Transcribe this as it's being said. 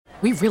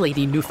we really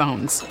need new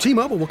phones.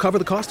 T-Mobile will cover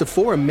the cost of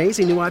 4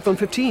 amazing new iPhone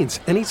 15s,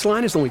 and each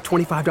line is only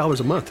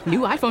 $25 a month. New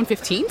iPhone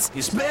 15s?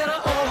 It's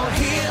better over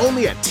here.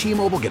 Only at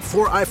T-Mobile, get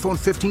 4 iPhone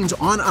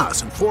 15s on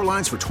us and 4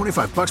 lines for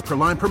 $25 per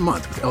line per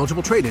month with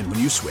eligible trade-in when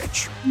you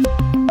switch.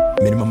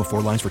 Minimum of 4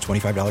 lines for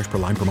 $25 per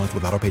line per month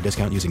with autopay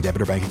discount using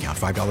debit or bank account.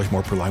 $5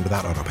 more per line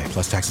without autopay,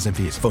 plus taxes and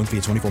fees. Phone fee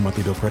at 24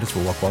 monthly bill credits for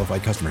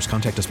well-qualified customers.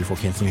 Contact us before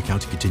canceling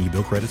account to continue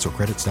bill credits or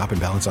credit stop and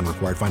balance on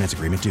required finance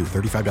agreement due.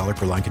 $35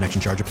 per line connection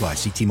charge applies.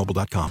 See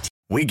T-Mobile.com.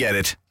 We get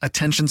it.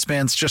 Attention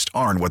spans just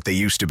aren't what they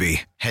used to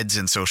be. Heads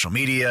in social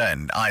media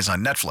and eyes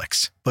on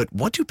Netflix. But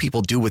what do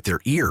people do with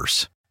their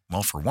ears?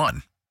 Well, for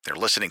one, they're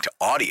listening to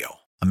audio.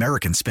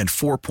 Americans spend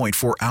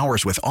 4.4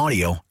 hours with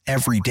audio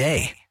every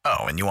day.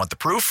 Oh, and you want the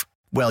proof?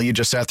 Well, you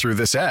just sat through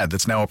this ad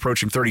that's now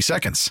approaching 30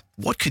 seconds.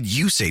 What could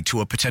you say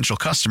to a potential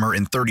customer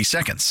in 30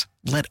 seconds?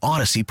 Let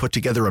Odyssey put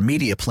together a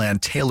media plan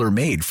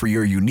tailor-made for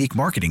your unique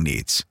marketing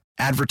needs.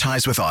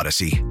 Advertise with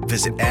Odyssey.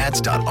 Visit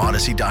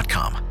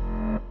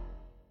ads.odyssey.com.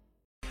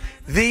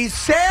 The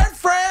San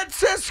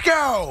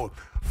Francisco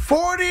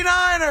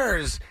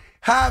 49ers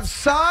have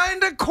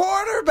signed a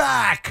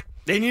quarterback.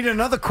 They need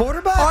another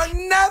quarterback?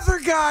 Another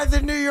guy the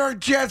New York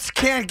Jets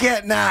can't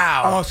get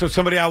now. Oh, so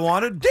somebody I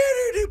wanted?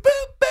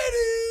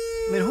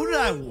 I mean, who did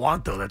I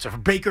want, though? That's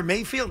Baker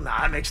Mayfield? Nah,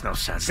 that makes no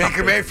sense.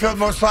 Baker Mayfield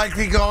most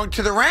likely going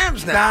to the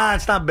Rams now. Nah,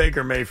 it's not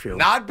Baker Mayfield.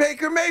 Not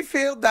Baker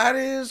Mayfield. That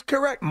is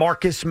correct.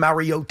 Marcus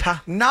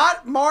Mariota.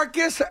 Not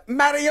Marcus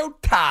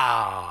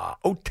Mariota.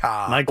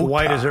 Mike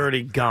White is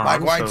already gone.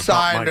 Mike White so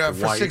signed Mike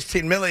for White.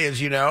 $16 million, as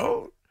you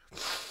know.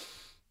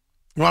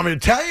 You want me to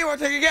tell you or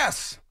take a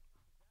guess?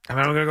 I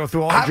mean, I'm going to go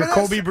through all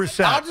Jacoby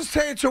Brissett. I'll just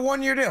tell you it's a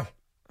one-year deal.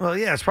 Well,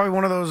 yeah, it's probably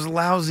one of those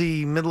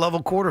lousy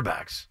mid-level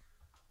quarterbacks.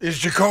 Is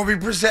Jacoby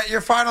Brissett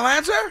your final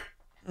answer?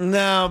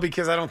 No,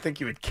 because I don't think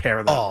you would care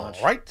that much. All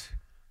right.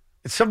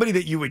 It's somebody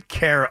that you would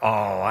care.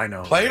 Oh, I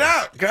know. Play it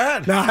out. Go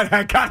ahead. No,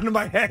 I got into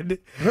my head.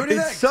 Who do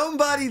you It's think?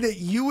 somebody that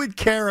you would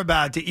care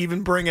about to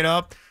even bring it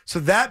up. So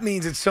that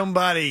means it's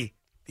somebody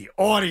the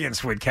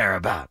audience would care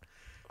about.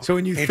 So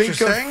when you think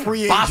of Interesting.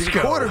 free agent Bosco.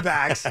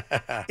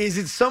 quarterbacks, is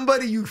it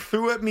somebody you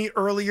threw at me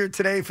earlier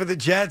today for the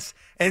Jets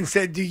and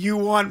said, do you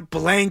want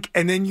blank?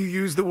 And then you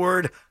use the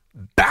word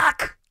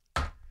back?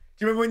 Do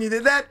you remember when you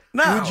did that?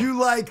 No. Would you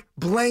like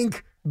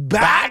blank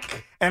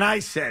back? And I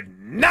said,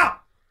 no.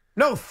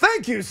 No,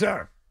 thank you,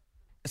 sir.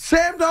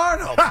 Sam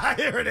Darnold.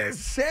 Here it is.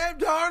 Sam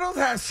Darnold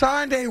has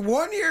signed a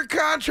one-year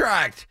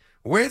contract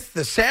with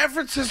the San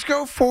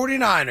Francisco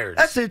 49ers.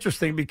 That's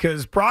interesting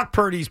because Brock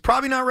Purdy's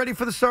probably not ready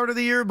for the start of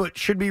the year, but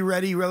should be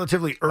ready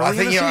relatively early in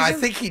the season. I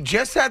think he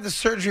just had the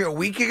surgery a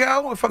week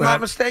ago, if I'm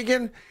not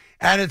mistaken,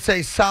 and it's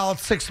a solid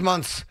 6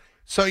 months.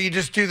 So you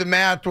just do the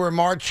math. We're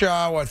March,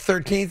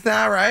 13th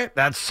now, right?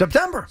 That's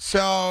September.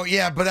 So,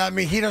 yeah, but I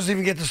mean, he doesn't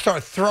even get to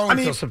start throwing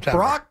until September.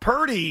 Brock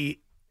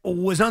Purdy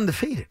was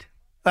undefeated.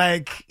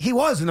 Like, he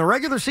was. In the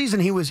regular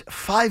season, he was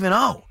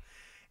 5-0.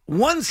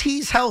 Once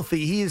he's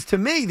healthy, he is, to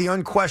me, the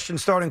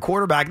unquestioned starting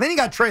quarterback. Then you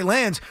got Trey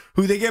Lance,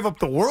 who they gave up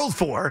the world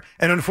for,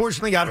 and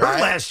unfortunately got hurt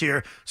last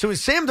year. So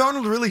is Sam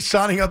Darnold really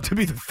signing up to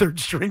be the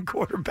third-string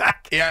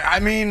quarterback? Yeah, I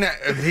mean,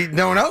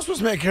 no one else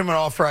was making him an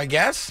offer, I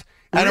guess.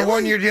 And a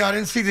one-year deal. I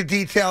didn't see the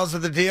details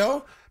of the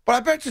deal, but I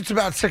bet you it's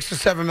about $6 or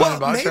 $7 million.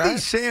 Well, maybe right?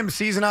 Sam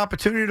sees an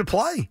opportunity to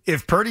play.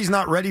 If Purdy's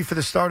not ready for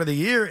the start of the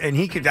year and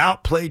he could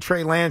outplay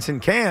Trey Lance in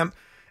camp,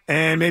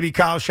 and maybe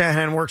Kyle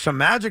Shanahan works some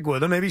magic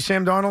with him, maybe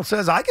Sam Darnold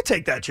says, I could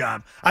take that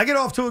job. I get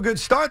off to a good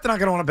start, they're not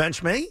going to want to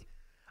bench me.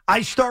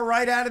 I start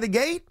right out of the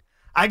gate.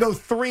 I go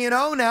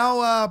 3-0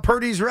 now.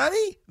 Purdy's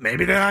ready.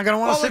 Maybe they're not going to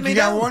want to sit me you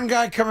down. got one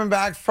guy coming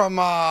back from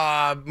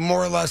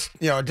more or less,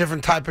 a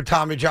different type of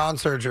Tommy John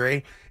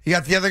surgery. You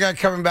got the other guy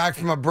coming back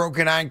from a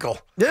broken ankle.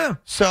 Yeah.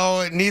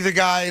 So neither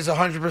guy is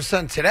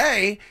 100%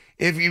 today.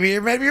 Maybe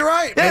you're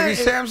right. Yeah, maybe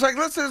Sam's like,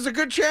 listen, there's a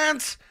good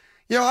chance.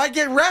 I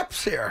get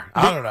reps here.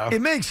 I don't know.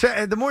 It makes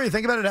sense. The more you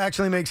think about it, it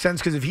actually makes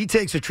sense because if he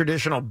takes a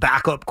traditional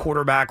backup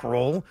quarterback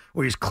role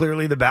where he's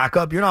clearly the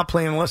backup, you're not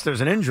playing unless there's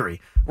an injury.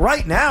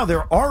 Right now,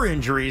 there are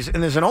injuries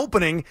and there's an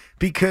opening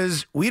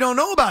because we don't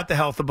know about the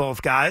health of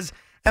both guys.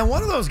 And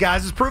one of those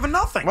guys has proven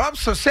nothing. Well,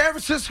 so San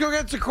Francisco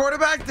gets a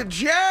quarterback. The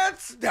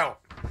Jets, no.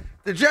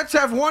 The Jets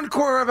have one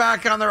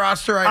quarterback on the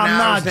roster right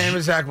now. His name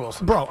is Zach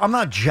Wilson. Bro, I'm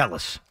not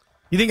jealous.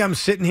 You think I'm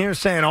sitting here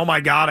saying, oh, my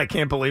God, I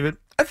can't believe it?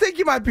 I think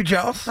you might be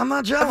jealous. I'm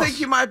not jealous. I think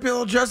you might be a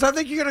little jealous. I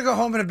think you're going to go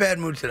home in a bad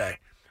mood today.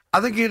 I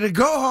think you're going to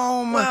go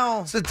home.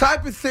 Well, it's the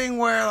type of thing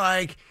where,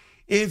 like,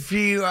 if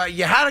you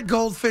had a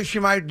goldfish,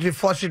 you might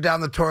flush it down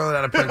the toilet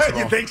out of principle.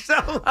 You think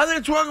so? I think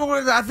it's one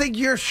of I think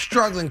you're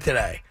struggling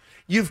today.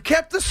 You've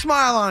kept the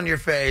smile on your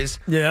face.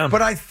 Yeah.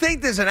 But I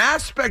think there's an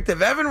aspect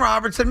of Evan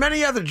Roberts and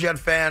many other Jet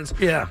fans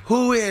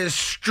who is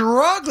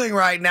struggling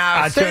right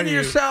now, saying to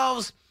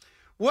yourselves,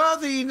 well,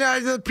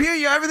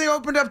 everything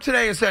opened up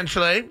today,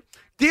 essentially.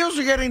 Deals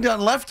are getting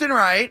done left and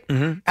right.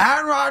 Mm-hmm.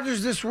 Aaron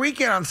Rodgers this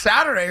weekend on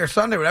Saturday or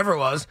Sunday, whatever it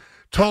was,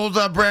 told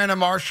Brandon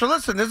Marshall,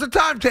 listen, there's a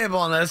timetable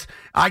on this.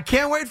 I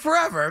can't wait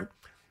forever.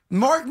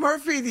 Mark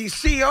Murphy, the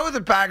CEO of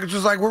the package,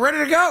 was like, we're ready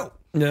to go.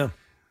 Yeah.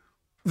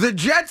 The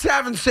Jets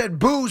haven't said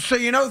boo, so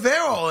you know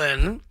they're all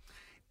in.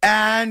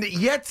 And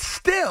yet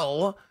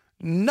still,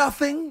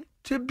 nothing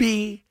to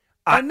be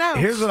announced.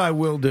 Here's what I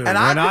will do. And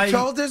I've been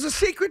told there's a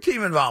secret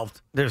team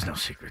involved. There's no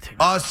secret team.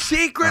 A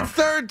secret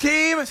third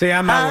team See,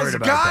 I'm not has worried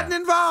about gotten that.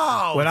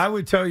 involved. What I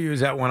would tell you is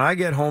that when I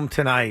get home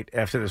tonight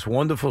after this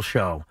wonderful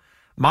show,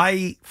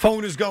 my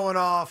phone is going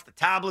off, the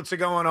tablets are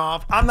going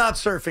off. I'm not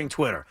surfing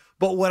Twitter.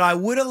 But what I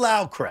would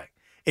allow, Craig,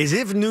 is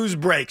if news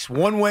breaks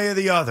one way or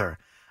the other,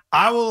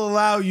 I will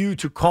allow you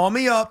to call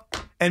me up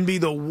and be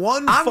the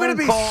one I'm phone going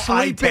to be call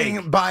I sleeping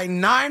take. by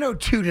 9:02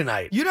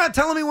 tonight. You're not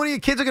telling me one of your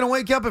kids are going to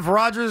wake up if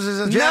Rogers is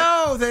a Jet?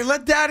 No, they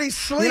let Daddy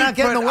sleep. You're not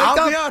getting but to wake up?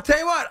 I'll tell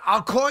you what,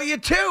 I'll call you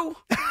too.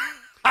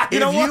 You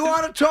know if what? you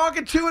want to talk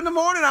at 2 in the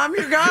morning, I'm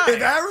your guy.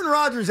 If Aaron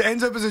Rodgers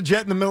ends up as a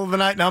Jet in the middle of the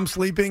night and I'm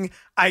sleeping,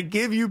 I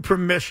give you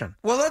permission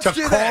Well, let's to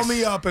do call this.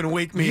 me up and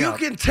wake me up.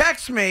 You can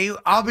text me.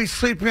 I'll be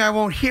sleeping. I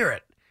won't hear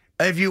it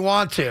if you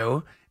want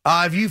to.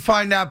 If you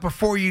find out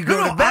before you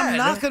go to bed. I'm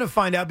not going to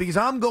find out because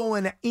I'm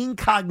going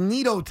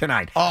incognito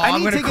tonight. Oh, I I'm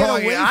need going to to call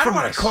get away you. I from don't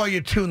want this. to call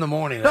you 2 in the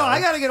morning. No, though. I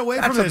got to get away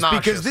from That's this obnoxious.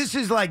 because this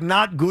is like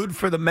not good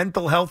for the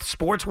mental health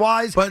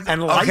sports-wise But-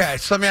 and life. okay,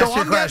 so let me ask you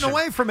a I'm question. getting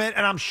away from it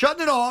and I'm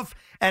shutting it off.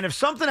 And if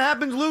something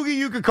happens, Loogie,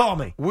 you could call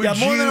me. Would yeah,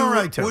 more you, than a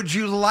right to. Would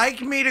you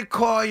like me to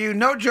call you?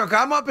 No joke.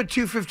 I'm up at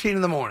 2:15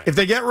 in the morning. If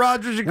they get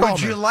Rodgers, you call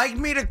Would me. you like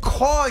me to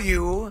call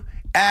you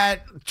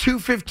at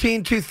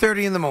 2:15,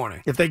 2:30 in the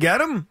morning? If they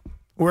get him,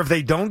 or if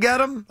they don't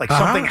get him, like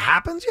something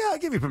happens, yeah, I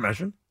give you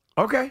permission.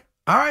 Okay.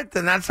 All right,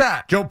 then that's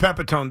that. Joe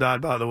Pepitone died,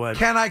 by the way.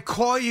 Can I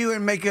call you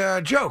and make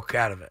a joke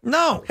out of it?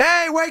 No.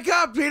 Hey, wake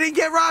up. You didn't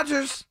get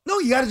Rodgers. No,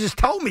 you got to just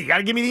tell me. You got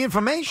to give me the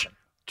information.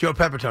 Joe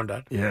Pepitone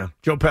died. Yeah.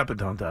 Joe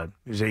Pepitone died.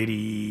 He was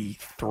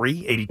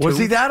 83, 82. Was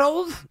he that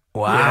old?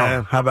 Wow.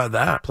 Yeah. How about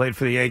that? Played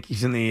for the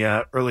Yankees in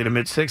the early to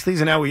mid-60s,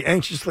 and now we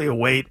anxiously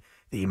await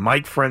the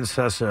Mike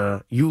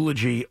Francesa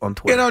eulogy on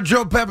Twitter. You know,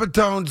 Joe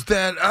Pepitone's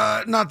dead.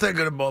 Not that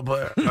good a ball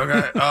player.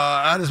 Okay.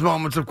 At his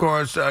moments, of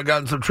course,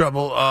 got in some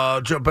trouble.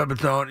 Joe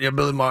Pepitone, yeah,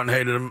 Billy Martin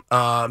hated him.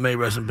 May he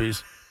rest in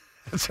peace.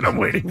 That's what I'm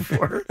waiting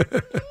for.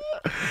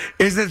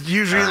 Is it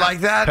usually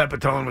like that?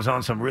 Pepitone was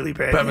on some really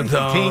bad Yankee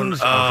Pepitone.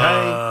 teams.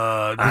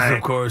 Okay. This is,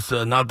 of course,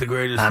 not the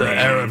greatest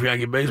era of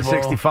Yankee The baseball.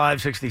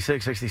 65,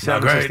 66, 67,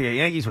 Not great. 68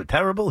 Yankees were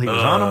terrible. He was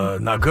on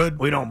them. Not good.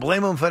 We don't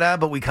blame him for that,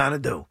 but we kind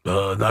of do.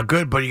 Not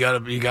good, but you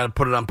gotta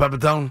put it on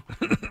Pepitone.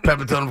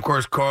 Pepitone, of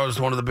course, caused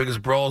one of the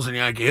biggest brawls in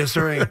Yankee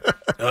history.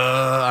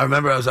 I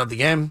remember I was at the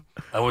game.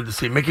 I went to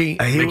see Mickey.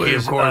 Mickey,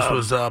 of course,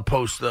 was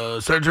post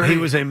surgery. He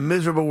was a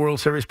miserable World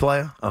Series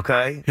player.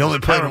 Okay, He only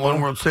played in terrible.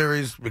 one World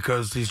Series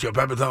because he's Joe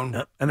Pepitone.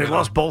 Yep. And they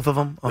lost both of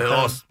them. They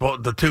lost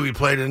both, the 2 he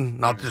played in,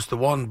 not just the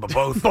one, but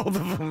both. both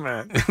of them,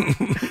 man.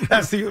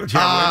 That's the eulogy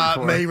I'm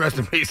waiting for. May he rest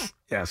in peace.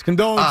 Yes,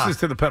 condolences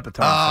to the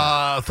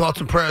Pepitone. Thoughts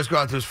and prayers go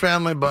out to his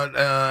family, but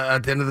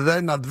at the end of the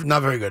day, not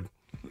very good.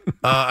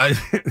 I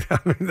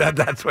mean,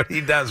 that's what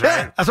he does, right?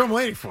 Yeah, that's what I'm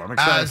waiting for. I'm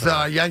excited. As for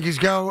that. Yankees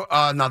go,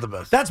 not the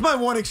best. That's my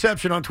one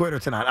exception on Twitter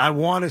tonight. I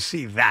want to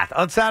see that.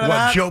 Outside of What,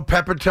 that, Joe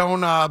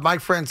Pepitone, Mike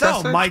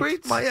Francesa no, Mike,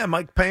 tweets?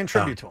 Mike paying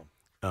tribute to him.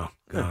 Oh,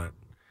 God.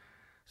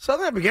 So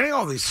I've been getting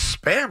all these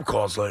spam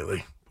calls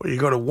lately. Where you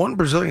go to one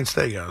Brazilian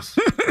steakhouse.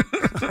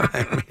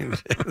 I mean,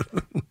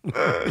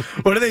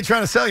 What are they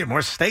trying to sell you?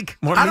 More steak?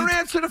 More meat? I don't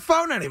answer the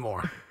phone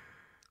anymore.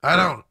 I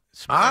don't.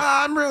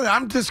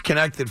 I'm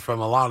disconnected from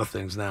a lot of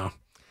things now.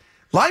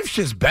 Life's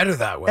just better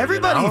that way.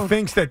 Everybody you know?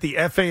 thinks that the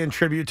FAN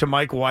tribute to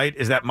Mike White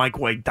is that Mike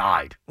White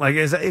died. Like,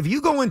 if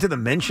you go into the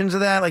mentions of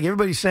that, like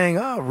everybody's saying,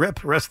 "Oh,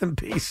 rip, rest in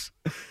peace."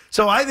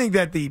 So I think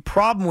that the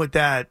problem with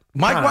that,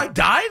 Mike White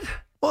died?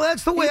 well,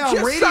 that's the way He our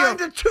just radio. signed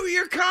a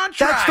 2-year contract.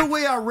 That's the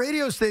way our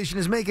radio station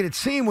is making it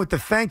seem with the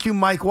 "Thank you,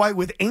 Mike White"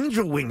 with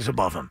angel wings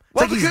above him. It's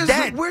Well, like he's because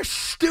dead. we're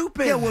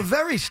stupid. Yeah, we're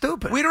very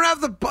stupid. We don't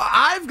have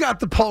I've got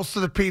the pulse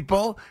of the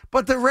people,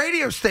 but the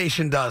radio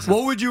station doesn't.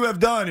 What would you have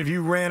done if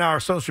you ran our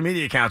social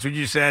media accounts? Would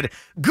you said,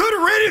 "Good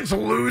riddance,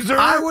 loser"?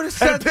 I would have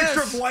said and a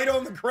picture this. of White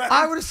on the ground.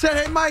 I would have said,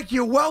 "Hey, Mike,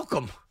 you're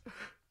welcome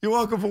You're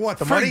welcome for what?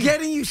 The for money?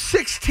 getting you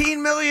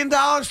 $16 million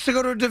to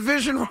go to a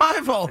division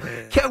rival.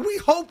 Can we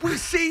hope we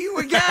see you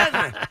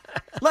again?"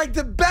 Like,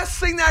 the best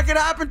thing that could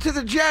happen to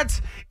the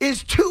Jets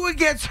is Tua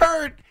gets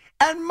hurt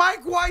and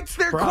Mike White's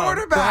their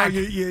quarterback. Bro,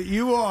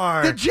 you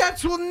are. The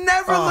Jets will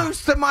never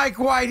lose to Mike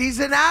White. He's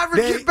an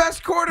average at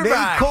best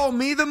quarterback. They call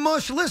me the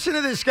mush. Listen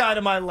to this guy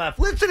to my left.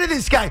 Listen to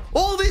this guy.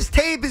 All this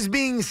tape is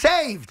being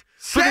saved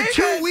for the Save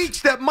 2 it.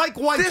 weeks that Mike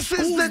White This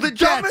schools is the Jets.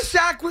 dumbest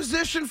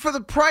acquisition for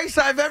the price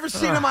I've ever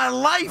seen in my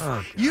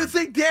life. You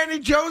think Danny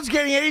Jones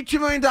getting $82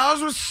 million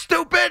was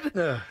stupid?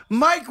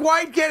 Mike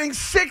White getting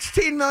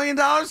 $16 million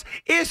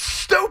is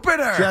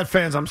stupider. Jet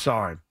fans, I'm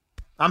sorry.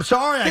 I'm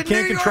sorry. I The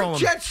can't New control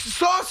York him. Jets,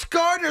 Sauce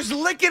Gardner's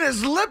licking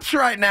his lips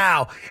right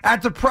now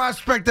at the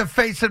prospect of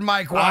facing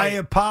Mike I White.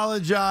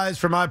 apologize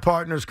for my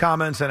partner's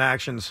comments and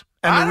actions.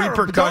 And I the don't-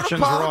 repercussions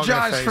Don't we're all gonna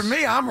apologize face. for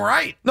me. I'm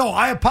right. No,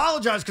 I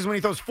apologize because when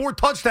he throws 4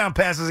 touchdown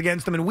passes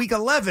against them in Week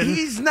 11,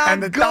 He's not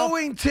and the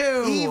going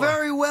to. He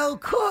very well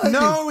could.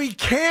 No, he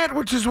can't,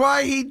 which is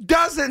why he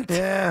doesn't.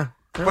 Yeah,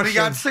 But he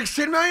got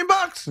 $16 million.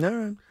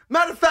 All right.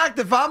 Matter of fact,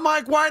 if I'm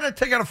Mike White, I'd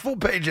take out a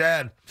full-page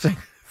ad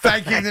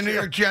thanking the New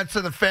York Jets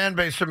and the fan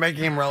base for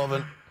making him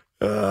relevant.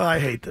 I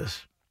hate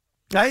this.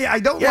 I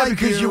don't Yeah, like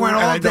because you went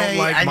all day and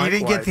Mike you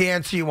didn't White. get the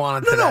answer you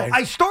wanted No, today.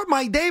 I start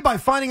my day by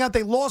finding out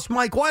they lost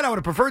Mike White. I would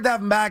have preferred to have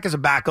him back as a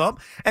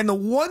backup. And the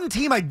one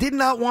team I did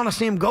not want to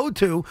see him go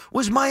to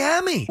was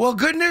Miami. Well,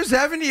 good news,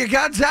 Evan. You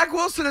got Zach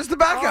Wilson as the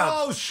backup.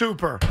 Oh,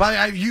 super.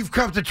 But you've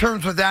come to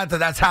terms with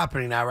that's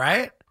happening now,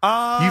 right?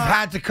 You've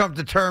had to come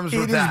to terms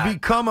with It that. has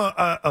become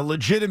a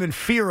legitimate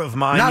fear of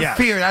mine. Not yes.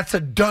 fear. That's a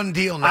done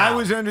deal now. I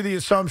was under the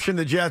assumption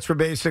the Jets were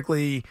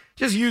basically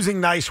just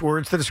using nice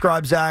words to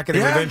describe Zach and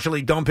they would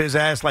eventually dump his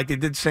ass like they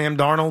did Sam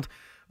Darnold.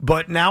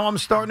 But now I'm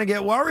starting to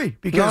get worried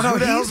because who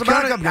the hell's the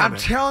backup gonna I'm be?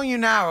 telling you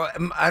now,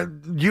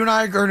 you and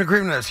I are in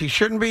agreement on this. He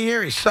shouldn't be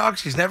here. He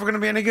sucks. He's never going to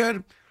be any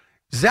good.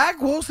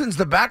 Zach Wilson's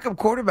the backup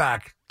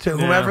quarterback to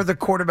whoever the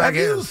quarterback Have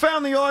you is.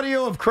 found the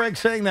audio of Craig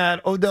saying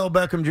that Odell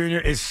Beckham Jr.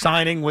 is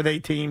signing with a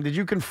team? Did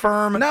you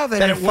confirm No, they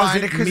that didn't it find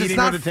wasn't it because it's meeting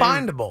not with a team?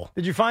 findable.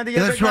 Did you find it You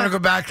yet? just want to go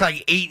back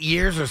like 8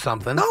 years or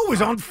something. No, it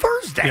was on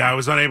Thursday. Yeah, I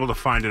was unable to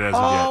find it as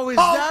of Oh, yet. is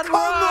that come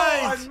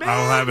right? on, man.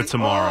 I'll have it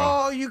tomorrow.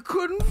 Oh, you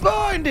couldn't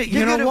find it. You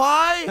You're know gonna-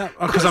 why?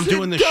 Because I'm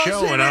doing the it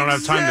show and I don't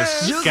have time to doesn't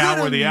exist. You're scour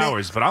gonna the make-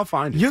 hours, but I'll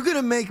find it. You're going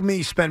to make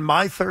me spend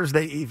my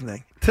Thursday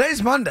evening.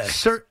 Today's Monday.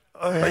 Yeah.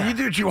 You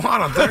do what you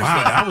want on Thursday.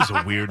 Wow, that was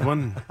a weird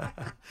one.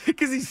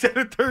 Because he said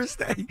it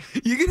Thursday.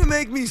 You're going to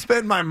make me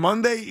spend my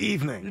Monday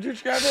evening do what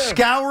you gotta do.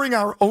 scouring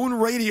our own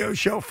radio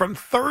show from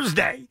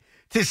Thursday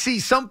to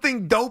see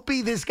something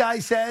dopey this guy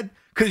said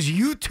because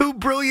you two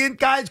brilliant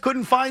guys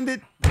couldn't find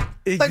it.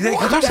 Like, They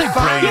what Don't the say hell?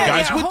 brilliant, Yeah,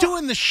 guys. yeah, We're hold-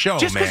 doing the show,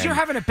 Just because man. you're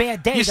having a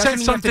bad day You doesn't said mean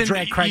you have to something.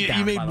 drag Craig down.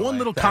 You made by the one way.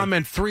 little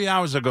comment 3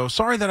 hours ago.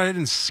 Sorry that I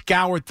didn't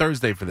scour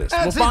Thursday for this.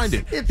 We'll It's- find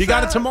it. it's, You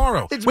got it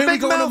tomorrow. It's Where are we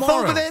big going mouth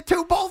tomorrow? over there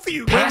too, both of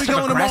you. Where are we Passive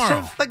going tomorrow?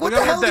 aggressive? Like, what We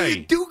the got hell a do day.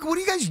 you do? What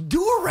do you guys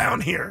do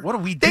around here? What do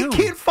we They do?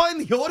 can't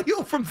find the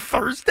audio from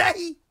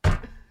Thursday?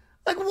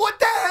 Like, what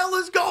the hell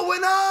is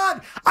going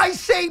on? I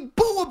say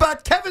boo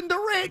about Kevin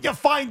Durant. You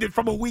find it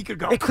from a week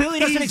ago. It clearly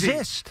doesn't Easy.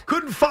 exist.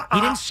 Couldn't find.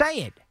 He didn't say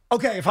it.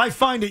 Okay, if I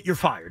find it, you're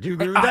fired. Do you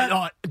agree with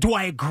that? Do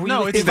I agree No,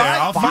 with it's you? there.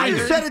 I'll find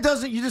you it. said it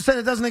doesn't. You just said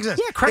it doesn't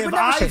exist. Yeah, Craig if would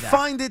never I say that.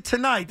 find it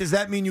tonight, does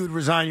that mean you would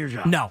resign your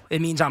job? No,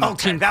 it means I'm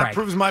Okay, Team that Craig.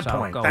 proves my So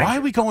point. go Thank on. Why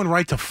are we going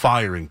right to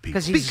firing people?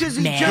 Because he's Because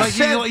he mad. just Like,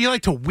 said- you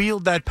like to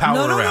wield that power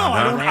No, around. I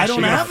huh? don't. I don't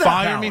You're have gonna that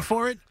fire power. me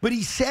for it? But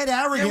he said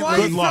arrogantly. Yeah, why are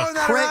you Good luck. throwing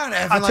that Craig, around,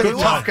 Evan, I'll like tell a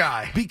you tough what,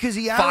 guy? because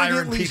he Firing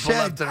arrogantly people said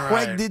left and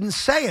Craig right. didn't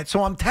say it.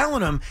 So I'm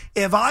telling him,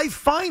 if I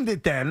find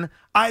it, then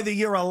either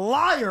you're a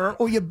liar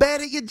or you're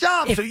bad at your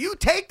job. So you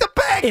take the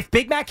pick. If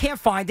Big Mac can't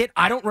find it,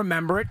 I don't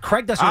remember it.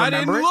 Craig doesn't I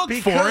remember didn't it. look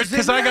for it Because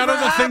because it I got never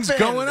other things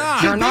happened. going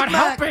on. You're Big not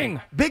Mac-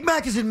 helping. Big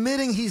Mac is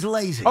admitting he's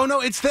lazy. Oh,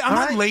 no, I'm All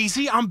not right.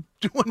 lazy. I'm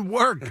doing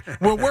work.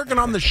 We're working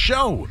on the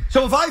show.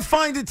 So if I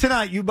find it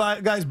tonight, you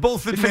guys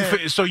both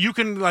admit. So you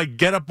can like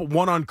get up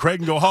one on Craig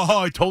and go, ha ha,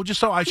 I told you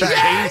so. I should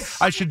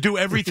Yes! I should do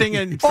everything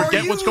and Are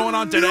forget what's you going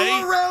on new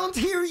today. around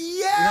here?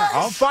 Yes.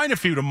 I'll find a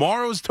few.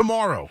 Tomorrow's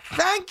tomorrow.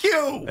 Thank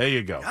you. There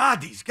you go.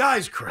 God, these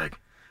guys, Craig.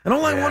 And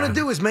all I want to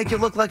do is make you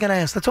look like an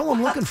ass. That's all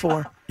I'm looking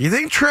for. You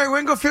think Trey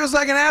Wingo feels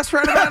like an ass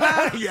right about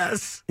now?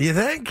 Yes. You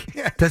think?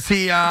 Does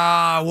he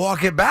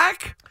walk it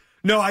back?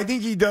 No, I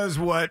think he does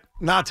what,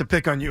 not to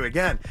pick on you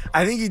again,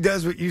 I think he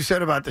does what you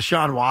said about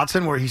Deshaun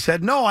Watson, where he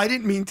said, no, I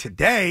didn't mean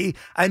today.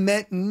 I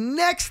meant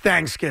next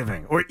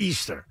Thanksgiving or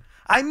Easter.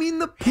 I mean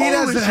the He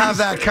doesn't Polish have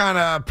that Easter. kind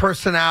of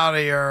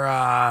personality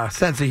or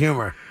sense of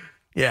humor.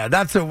 Yeah,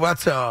 that's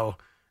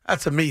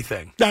a me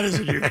thing. That is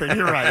a you thing.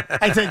 You're right.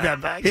 I take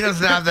that back. He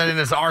doesn't have that in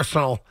his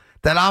arsenal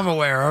that I'm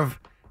aware of.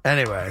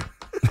 Anyway.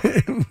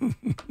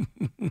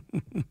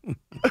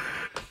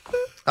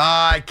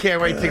 I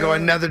can't wait to go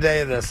another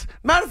day of this.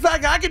 Matter of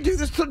fact, I can do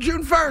this till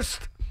June 1st.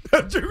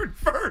 June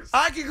 1st.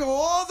 I can go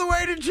all the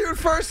way to June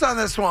 1st on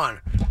this one.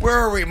 Where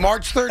are we?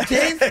 March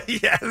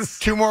 13th? Yes.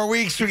 2 more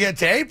weeks, we get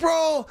to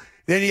April.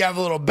 Then you have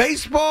a little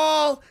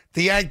baseball.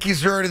 The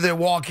Yankees are already the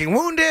walking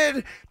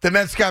wounded. The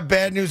Mets got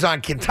bad news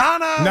on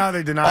Quintana. No,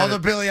 they denied Although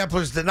it. Billy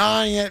Epler's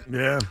denying it.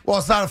 Yeah. Well,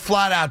 it's not a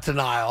flat-out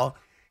denial.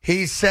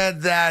 He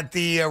said that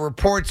the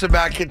reports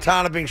about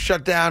Quintana being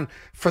shut down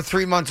for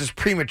 3 months is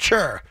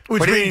premature.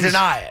 But he didn't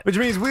deny it. Which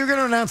means we're going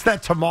to announce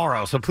that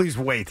tomorrow, so please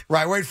wait.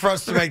 Right, wait for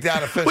us to make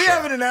that official. We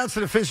haven't announced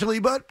it officially,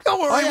 but don't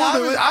worry, Oh, yeah,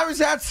 we'll do it. I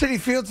was at Citi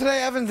Field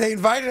today, Evan. They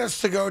invited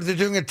us to go. They're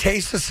doing a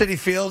taste of Citi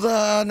Field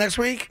next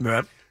week.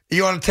 Right.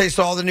 You want to taste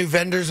all the new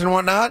vendors and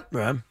whatnot?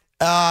 Right.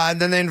 And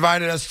then they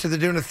invited us to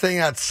doing a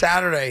thing on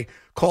Saturday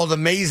called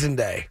Amazing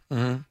Day.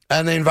 Mm-hmm.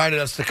 And they invited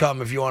us to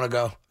come if you want to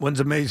go. When's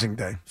Amazing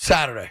Day?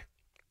 Saturday.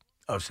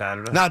 Oh,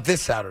 Saturday? Not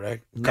this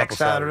Saturday. Next Couple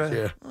Saturday?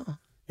 Saturdays, yeah.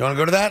 You want to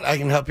go to that? I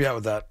can help you out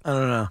with that. I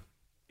don't know.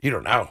 You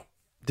don't know.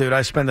 Dude,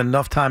 I spend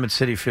enough time at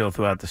Citi Field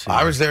throughout the season.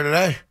 I was there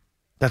today.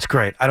 That's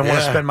great. I don't want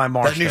to Yeah. spend my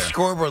March That new there.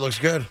 scoreboard looks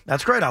good.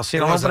 That's great. I'll see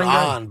It it on wasn't opening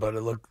day. on, but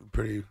it looked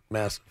pretty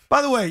massive.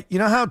 By the way, you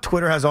know how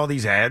Twitter has all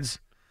these ads?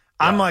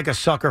 I'm like a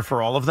sucker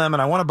for all of them,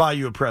 and I want to buy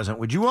you a present.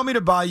 Would you want me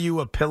to buy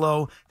you a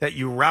pillow that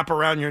you wrap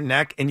around your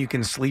neck and you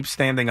can sleep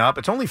standing up?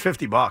 It's only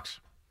 $50.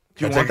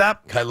 Do you want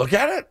that? Can I look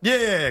at it?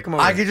 Yeah. Come on.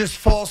 I could just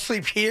fall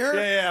asleep here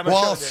Yeah, I'm gonna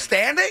while show you.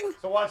 standing?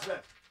 So watch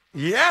this.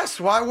 Yes,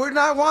 why wouldn't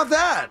I want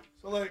that?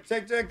 So look,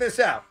 check this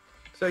out.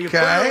 So you Okay.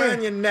 put her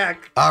around your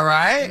neck, All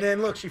right. and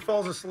then look, she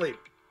falls asleep.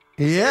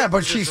 Yeah, but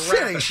Just she's wrap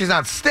sitting. it. She's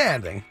not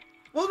standing.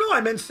 Well, no,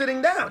 I meant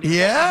sitting down.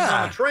 Yeah. He's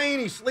on the train,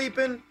 he's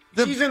sleeping.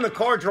 She's in the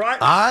car driving.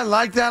 I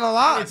like that a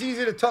lot. It's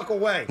easy to tuck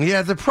away.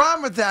 Yeah, the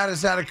problem with that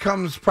is that it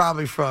comes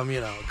probably from,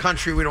 a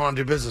country we don't want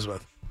to do business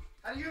with.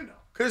 How do you know?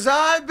 Because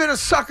I've been a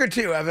sucker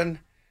too, Evan.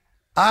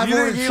 I've You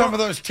think ordered you some don't- of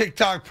those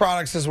TikTok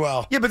products as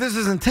well. Yeah, but this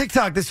isn't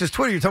TikTok. This is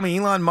Twitter. You're telling me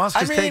Elon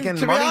Musk is taking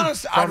to be money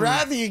honest, from... I'd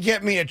rather you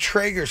get me a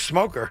Traeger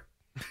smoker.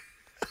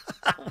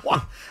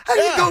 How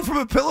do you go from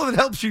a pillow that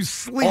helps you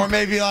sleep? Or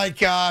maybe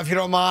if you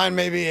don't mind,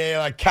 maybe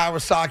a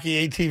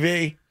Kawasaki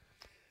ATV.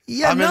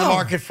 yeah, I'm in the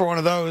market for one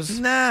of those.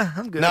 Nah,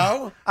 I'm good.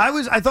 No?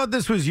 I thought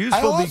this was I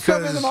useful also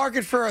because... am in the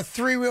market for a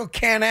 3-wheel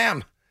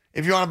Can-Am.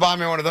 If you want to buy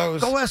me one of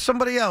those. Go ask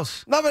somebody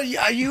else. No, but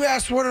you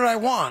asked what did I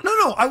want? No,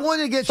 I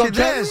wanted to get So you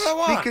tell me this what I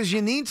want. because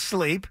you need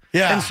sleep.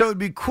 Yeah. And so it'd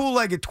be cool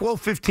like at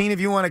 12:15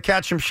 if you want to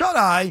catch some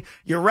shut-eye,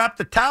 you wrap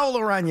the towel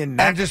around your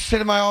neck. And just sit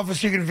in my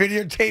office, you can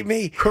videotape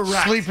me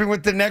Correct. sleeping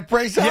with the neck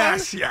brace on?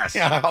 Yes.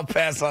 Yeah, I'll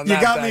pass on You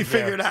that. got me thank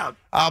figured out.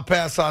 I'll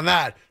pass on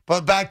that.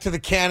 But back to the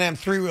Can-Am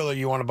 3-wheeler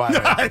you want to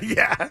buy. me.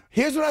 Yeah.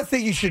 Here's what I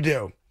think you should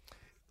do.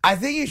 I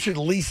think you should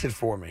lease it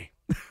for me.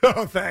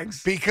 Oh,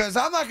 thanks. Because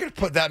I'm not going to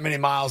put that many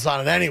miles on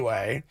it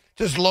anyway.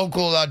 Just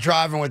local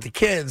driving with the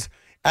kids.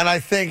 And I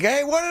think,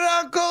 hey, what did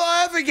Uncle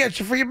Evan get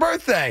you for your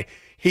birthday?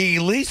 He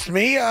leased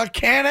me a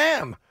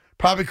Can-Am.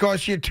 Probably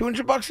cost you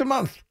 $200 a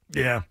month.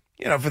 Yeah.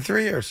 For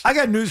 3 years. I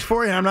got news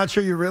for you. I'm not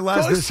sure you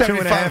realize Well, it's this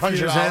 2.5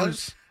 years in.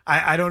 $7,500.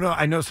 I don't know.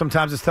 I know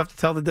sometimes it's tough to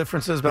tell the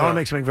differences, but I want to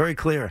make something very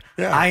clear.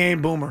 Yeah. I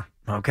ain't Boomer,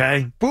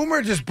 okay?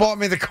 Boomer just bought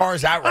me the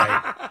cars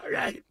outright.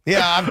 Right.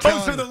 Yeah, I'm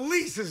telling so the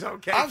lease is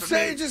okay. I'm for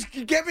saying me. just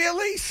get me a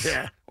lease.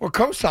 Yeah. Or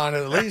co-sign it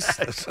at least.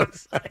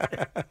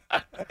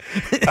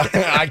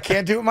 I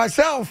can't do it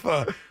myself.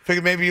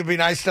 Figure maybe you'll be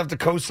nice enough to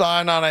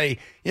co-sign on a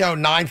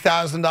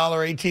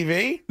 $9,000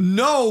 ATV.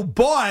 No,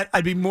 but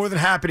I'd be more than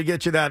happy to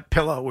get you that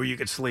pillow where you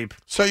could sleep.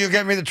 So you'll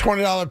get me the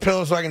 $20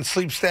 pillow so I can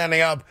sleep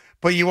standing up,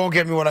 but you won't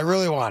get me what I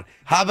really want.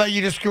 How about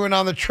you just screwing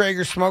on the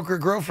Traeger smoker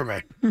grill for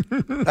me?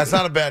 That's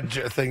not a bad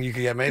thing you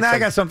could get me. It's Nah, I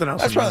got something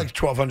else That's in probably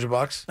mind. like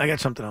 $1,200. I got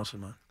something else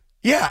in mind.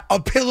 Yeah, a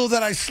pillow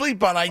that I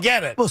sleep on. I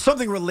get it. Well,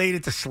 something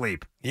related to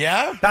sleep.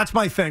 Yeah? That's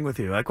my thing with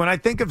you. Like when I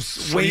think of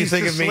When you ways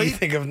think to of me, sleep, you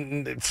think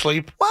of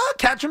sleep? well,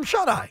 catch 'em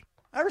shut eye.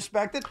 I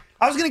respect it.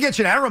 I was going to get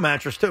you an Arrow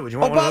mattress too. Would you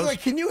Oh, want one by of the those?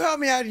 way, can you help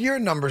me out? Your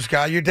numbers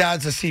guy. Your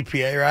dad's a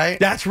CPA, right?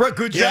 That's right.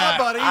 Good job,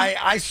 buddy.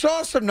 I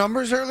saw some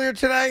numbers earlier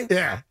today.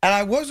 Yeah. And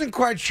I wasn't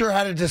quite sure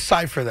how to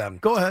decipher them.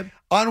 Go ahead.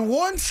 On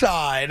one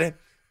side,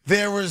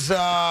 there was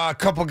a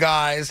couple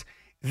guys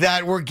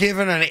that were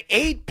given an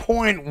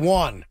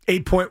 8.1.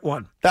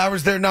 8.1. That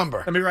was their number.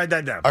 Let me write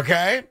that down.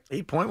 Okay?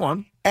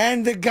 8.1.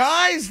 And the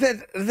guys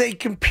that they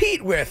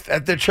compete with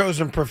at their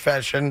chosen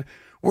profession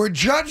were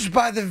judged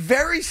by the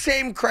very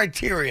same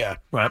criteria.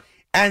 Right.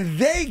 And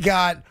they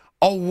got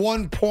a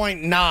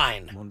 1.9.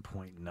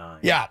 1.9.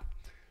 Yeah.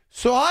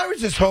 So I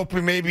was just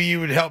hoping maybe you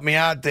would help me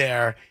out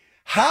there.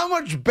 How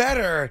much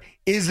better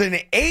is an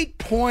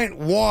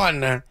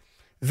 8.1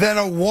 than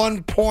a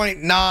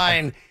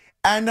 1.9?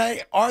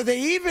 And are they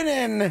even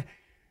in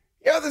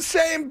the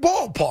same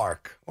ballpark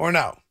or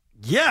no?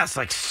 Yes,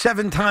 like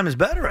 7 times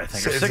better, I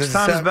think. Or Is 6 it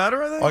times seven?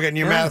 better, I think. Again,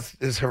 your Yeah. math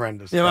is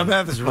horrendous. Yeah, my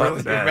math is really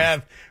Your bad.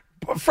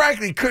 math,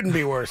 frankly, couldn't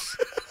be worse.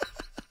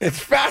 It's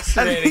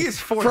fascinating I think it's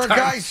 4 for a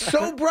guy times.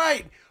 so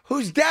bright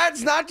whose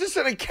dad's not just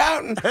an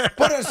accountant,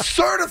 but a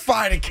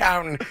certified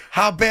accountant,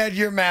 how bad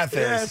your math is.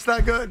 Yeah, it's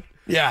not good.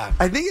 Yeah.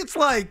 I think it's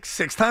like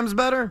 6 times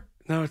better.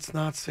 No, it's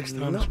not 6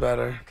 times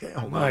better. Okay,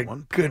 hold My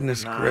on.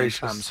 goodness 1.9 gracious.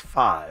 times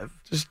 5.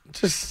 Just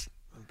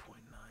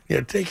 1.9.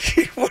 Yeah,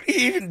 what are you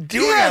even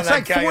doing Yeah, on it's that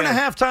like guy?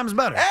 4.5 times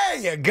better. There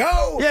you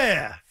go.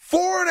 Yeah.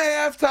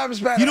 4.5 times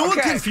better. You know what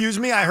Okay. confused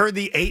me? I heard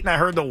the 8 and I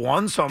heard the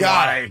 1, so I'm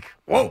Got it. like,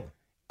 whoa.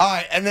 All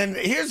right, and then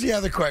here's the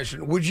other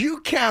question. Would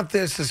you count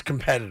this as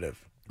competitive?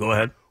 Go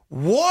ahead.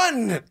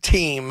 One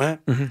team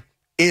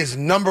is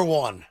number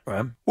 1.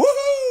 Right.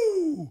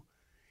 Woohoo!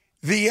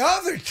 The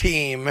other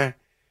team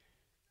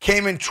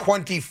came in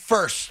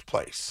 21st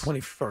place.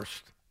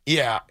 21st.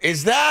 Yeah.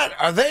 Is that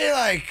a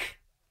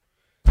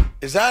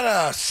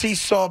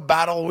seesaw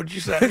battle, would you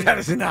say? That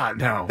is not,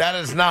 no. That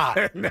is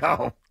not.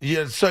 No.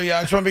 Yeah, so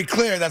I just want to be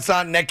clear. That's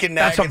not neck and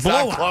neck. That's a it's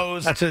blowout. not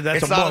close. That's it's a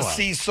not blowout. a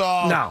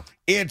seesaw. No.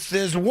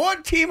 There's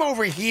one team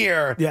over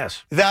here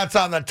Yes. that's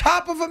on the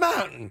top of a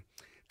mountain.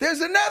 There's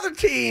another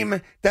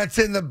team that's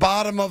in the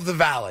bottom of the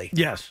valley.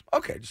 Yes.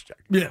 Okay, just check.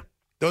 Yeah.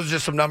 Those are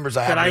just some numbers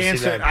I That have I to see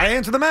answered. that. I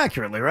answered them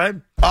accurately, right?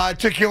 It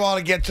took you a while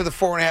to get to the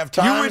 4.5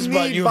 times,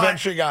 but you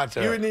eventually got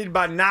to You it. would need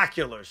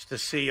binoculars to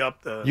see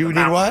up the. You the would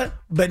need mountain. what?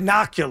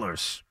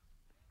 Binoculars.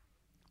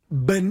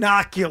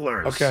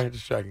 Binoculars. Okay,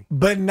 just checking.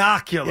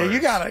 Binoculars. Yeah,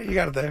 you got it. You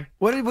got it there.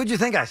 What'd you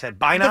think I said? The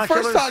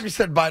Binoculars? first time you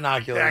said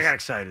binoculars. Yeah, I got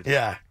excited.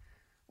 Yeah.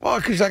 Well,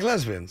 because you like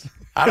lesbians.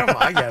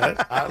 I get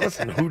it.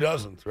 Listen, who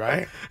doesn't,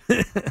 right?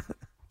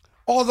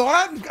 Although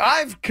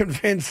I've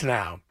convinced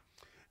now,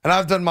 and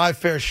I've done my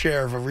fair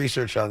share of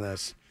research on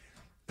this,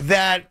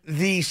 that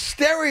the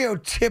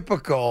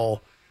stereotypical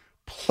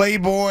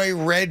Playboy,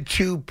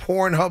 RedTube,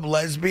 Pornhub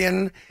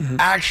lesbian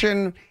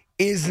action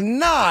is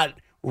not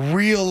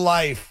real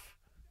life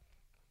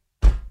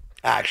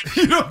action.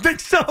 You don't think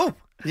so?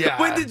 Yeah.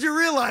 When did you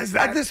realize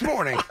that? This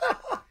morning.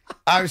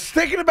 I was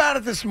thinking about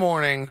it this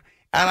morning,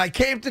 and I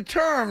came to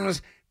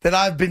terms that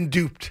I've been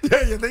duped.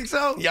 Yeah, you think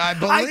so? Yeah,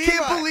 I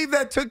can't believe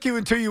that took you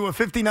until you were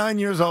 59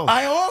 years old.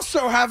 I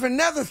also have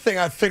another thing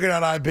I figured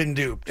out I've been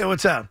duped. Yeah,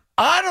 what's that?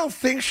 I don't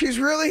think she's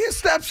really his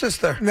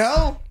stepsister.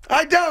 No?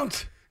 I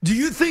don't. Do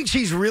you think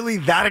she's really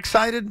that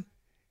excited?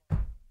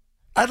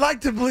 I'd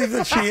like to believe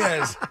that she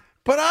is.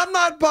 But I'm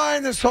not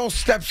buying this whole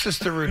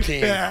stepsister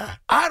routine. Yeah.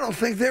 I don't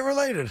think they're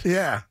related.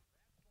 Yeah.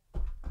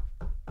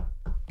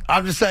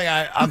 I'm just saying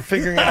I'm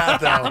figuring it out,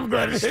 though. I'm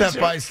glad step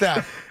by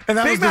step. And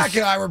that Big was Mac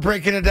and I were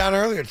breaking it down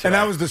earlier today. And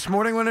that was this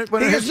morning when it He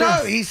hit goes, you?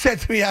 no, he said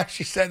to me,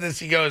 actually said this,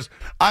 he goes,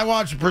 I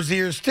watch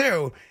Braziers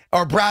too,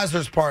 or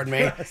Brazzers, pardon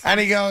me. And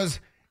he goes,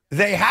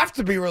 they have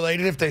to be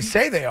related if they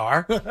say they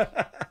are.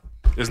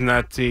 Isn't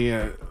that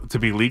to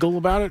be legal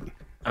about it?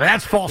 I mean,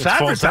 that's false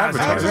advertising.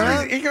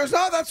 advertising. He goes,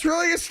 no, that's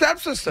really his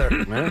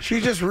stepsister. She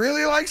just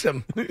really likes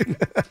him.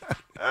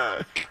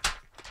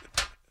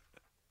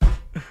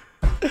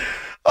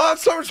 Oh,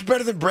 it's so much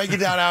better than breaking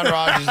down Aaron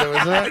Rodgers, though,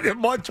 isn't it?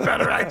 Much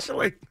better,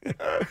 actually.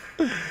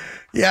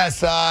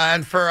 Yes,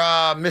 and for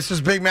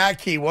Mrs. Big Mac,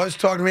 he was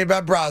talking to me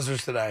about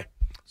Brazzers today.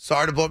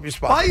 Sorry to blow up your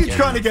spot. Why are you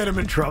trying to get him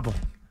in trouble?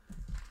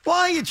 Why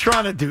are you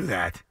trying to do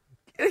that?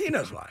 He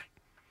knows why.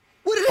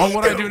 What did he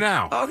What do? I do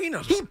now? Oh, he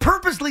knows. He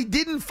purposely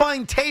didn't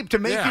find tape to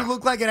make Yeah. you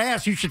look like an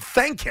ass. You should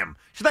thank him. You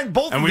should thank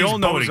both And of we these all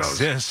know it bozos.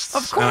 exists.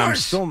 Of And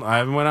course. I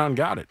haven't went out and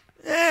got it.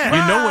 Yeah. We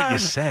know what you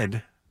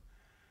said.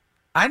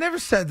 I never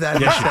said that.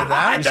 Yes, He you said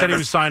that. You said he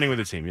was signing with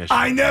the team. Yes, you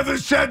I did. never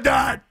said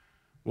that.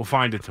 We'll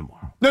find it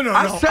tomorrow. No.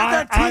 I said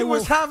that team I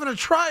was having a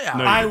tryout.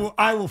 No,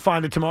 I will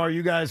find it tomorrow.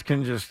 You guys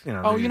can just,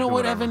 Oh, you know do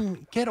what, whatever.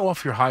 Evan? Get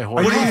off your high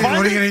horse. What are you find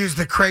going it? to use,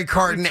 the Craig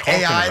Carton What are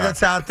you talking AI about?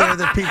 that's out there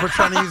that people are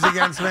trying to use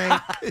against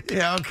me?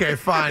 Yeah, okay,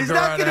 fine. Is go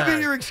that right going to be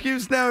ahead. your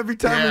excuse now every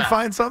time we Yeah.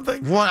 find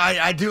something? One,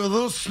 I do a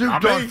little Snoop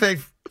Not Dogg me.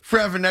 thing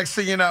forever. Next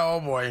thing you know,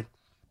 oh boy.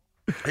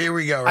 Here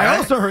we go, right? I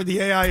also heard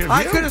the AI of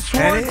I you. could have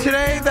sworn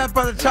today that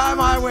by the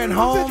time I went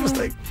home,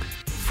 Interesting.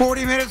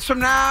 40 minutes from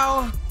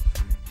now,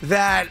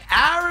 that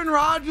Aaron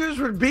Rodgers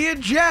would be a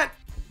Jet.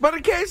 But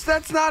in case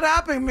that's not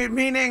happening,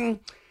 meaning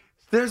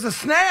there's a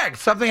snag,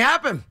 something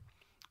happened.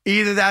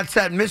 Either that's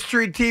that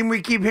mystery team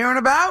we keep hearing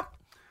about,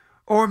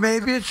 or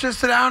maybe it's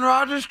just that Aaron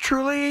Rodgers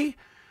truly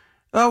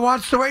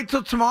wants to wait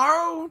till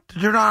tomorrow to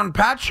turn on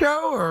Pat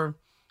show, or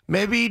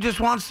maybe he just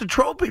wants to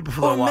troll people for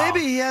a Well, while.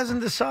 maybe he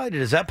hasn't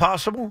decided. Is that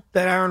possible?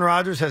 That Aaron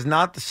Rodgers has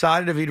not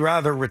decided if he'd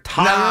rather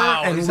retire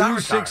No, and he's not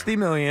lose retiring. $60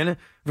 million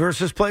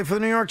versus play for the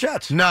New York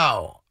Jets?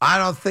 No, I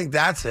don't think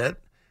that's it.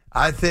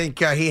 I think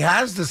he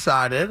has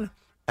decided,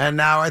 and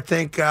now I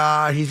think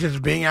he's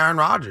just being Aaron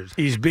Rodgers.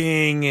 He's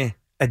being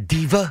a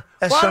diva,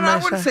 as Well, some I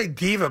may wouldn't say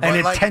diva, but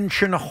an like,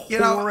 attention whore, you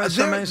know, as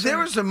some may say. there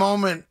was a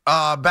moment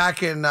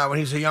back in when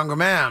he was a younger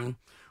man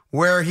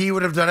where he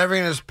would have done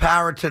everything in his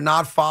power to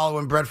not follow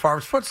in Brett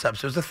Favre's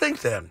footsteps. It was a thing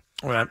to him.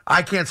 Right.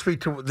 I can't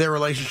speak to their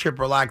relationship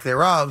or lack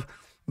thereof,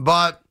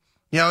 but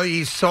you know,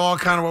 he saw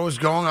kind of what was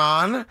going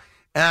on,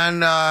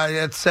 and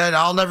it said,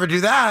 "I'll never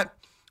do that."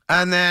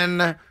 And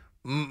then,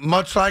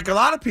 much like a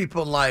lot of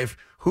people in life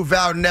who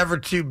vowed never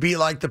to be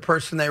like the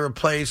person they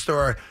replaced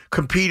or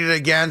competed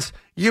against,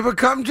 you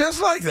become just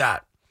like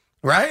that,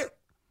 right?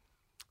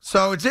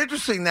 So it's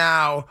interesting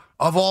now,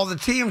 of all the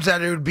teams,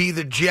 that it would be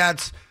the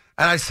Jets,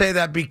 and I say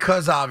that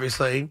because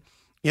obviously,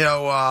 you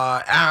know,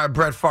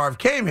 Brett Favre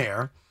came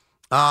here.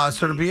 So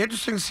it'll be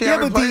interesting to see how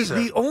he but plays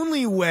the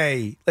only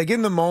way, like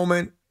in the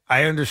moment,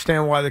 I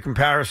understand why the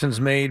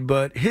comparison's made,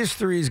 but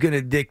history is going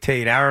to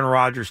dictate Aaron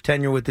Rodgers'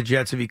 tenure with the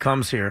Jets if he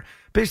comes here,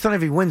 based on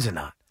if he wins or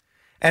not.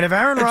 And if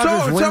Aaron Rodgers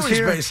it's wins always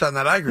here, based on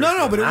that. I agree.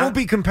 no, with but you, it huh? won't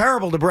be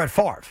comparable to Brett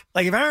Favre.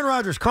 Like if Aaron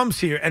Rodgers comes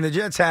here and the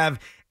Jets have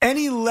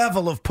any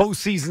level of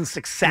postseason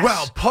success,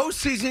 Well,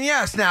 postseason,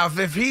 yes. Now,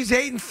 if he's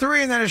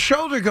 8-3 and then his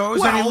shoulder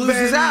goes and he well,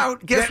 loses then-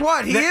 out, guess then-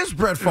 what? He then- is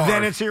Brett Favre.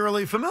 Then it's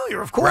eerily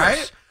familiar, of course.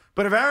 Right?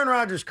 But if Aaron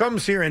Rodgers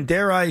comes here and,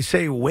 dare I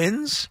say,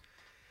 wins.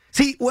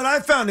 See, what I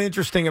found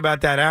interesting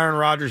about that Aaron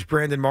Rodgers,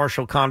 Brandon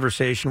Marshall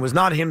conversation was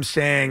not him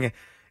saying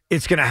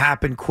it's going to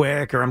happen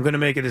quick or I'm going to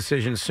make a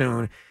decision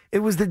soon. It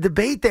was the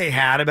debate they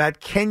had about,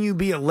 can you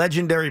be a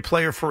legendary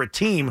player for a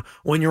team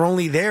when you're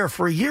only there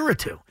for a year or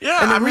two?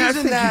 Yeah, and the I mean, I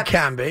reason think that, you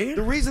can be.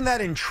 The reason that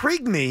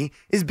intrigued me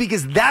is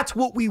because that's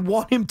what we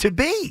want him to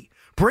be.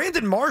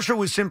 Brandon Marshall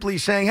was simply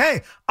saying,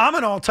 hey, I'm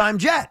an all-time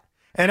Jet.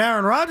 And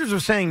Aaron Rodgers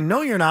was saying,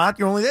 no, you're not.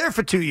 You're only there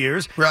for 2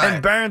 years. Right.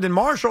 And Brandon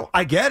Marshall,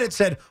 I get it,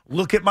 said,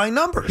 look at my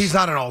numbers. He's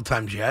not an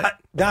all-time Jet.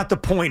 Not the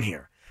point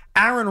here.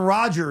 Aaron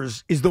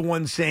Rodgers is the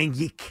one saying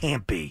you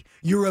can't be.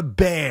 You're a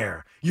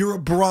Bear. You're a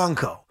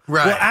Bronco.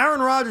 Right. Well, Aaron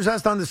Rodgers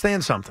has to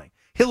understand something.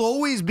 He'll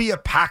always be a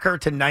Packer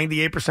to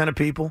 98% of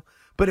people.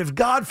 But if,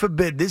 God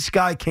forbid, this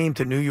guy came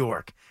to New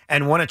York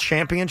and won a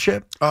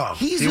championship. Oh,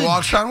 he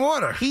walks on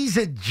water. He's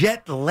a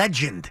Jet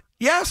legend.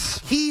 Yes.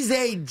 He's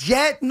a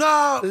Jet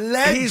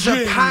legend. He's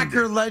a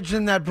Packer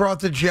legend that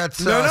brought the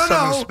Jets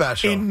something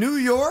special. In New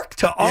York,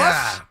 to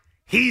us,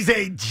 he's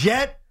a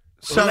Jet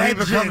legend.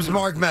 He becomes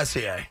Mark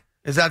Messier.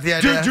 Is that the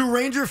idea? Do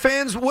Ranger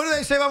fans, what do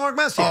they say about Mark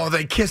Messier? Oh,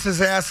 they kiss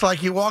his ass like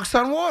he walks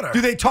on water. Do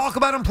they talk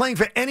about him playing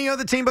for any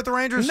other team but the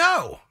Rangers?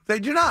 No, they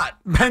do not.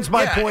 Hence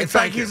my point. It's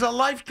like he's a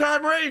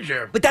lifetime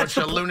Ranger. But that's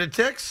the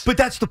lunatics. But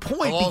that's the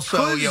point.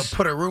 Also, you'll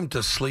put a room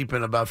to sleep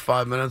in about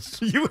 5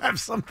 minutes. You have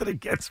something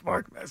against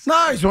Mark Messier.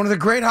 No, he's one of the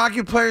great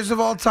hockey players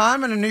of all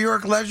time and a New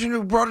York legend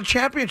who brought a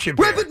championship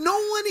here. But no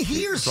one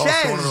here he's says.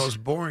 Also one of those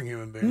boring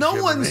human beings. No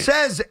one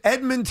says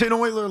Edmonton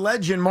Oiler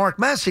legend Mark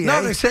Messier.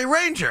 No, they say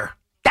Ranger.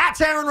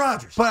 That's Aaron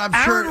Rodgers. But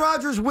I'm sure Aaron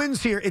Rodgers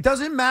wins here. It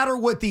doesn't matter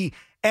what the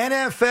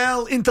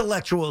NFL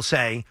intellectuals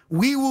say.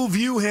 We will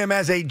view him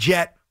as a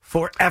Jet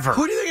forever.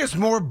 Who do you think is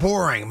more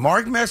boring,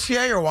 Mark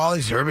Messier or Wally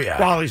Szczerbiak?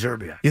 Wally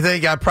Szczerbiak. You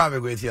think? I'd probably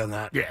agree with you on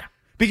that. Yeah.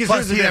 Because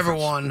plus he never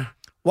won.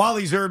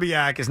 Wally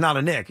Szczerbiak is not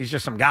a Nick. He's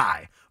just some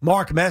guy.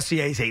 Mark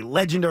Messier is a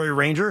legendary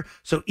Ranger,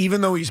 so even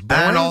though he's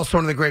boring... And also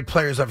one of the great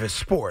players of his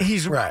sport.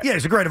 He's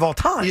a great of all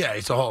time. Yeah,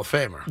 he's a Hall of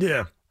Famer.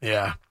 Yeah.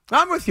 Yeah.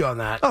 I'm with you on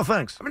that. Oh,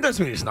 thanks. I mean, it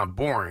doesn't mean he's not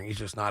boring. He's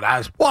just not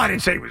as boring. Well, I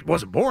didn't say he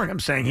wasn't boring. I'm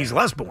saying he's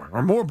less boring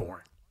or more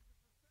boring.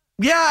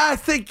 Yeah, I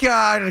think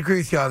I'd agree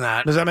with you on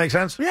that. Does that make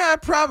sense? Yeah,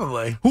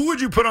 probably. Who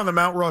would you put on the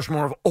Mount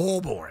Rushmore of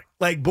all boring?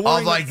 Like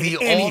boring? Like the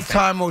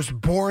all-time most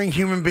boring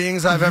human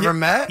beings I've ever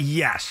met?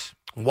 Yes.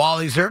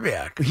 Wally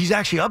Szczerbiak. He's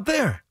actually up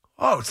there.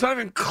 Oh, it's not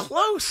even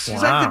close. Wow.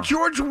 He's like the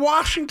George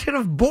Washington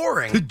of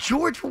boring. The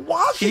George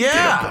Washington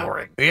of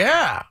boring.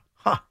 Yeah.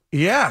 Huh.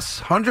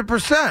 Yes,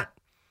 100%.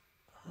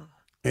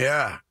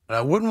 Yeah. And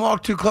I wouldn't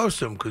walk too close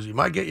to him because he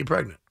might get you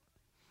pregnant.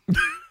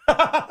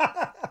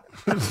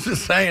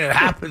 Just saying, it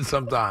happens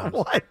sometimes.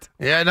 What?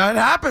 Yeah, no, it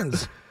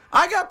happens.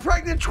 I got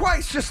pregnant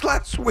twice just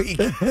last week.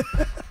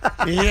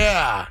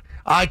 Yeah.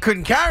 I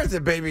couldn't carry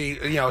the baby,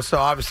 so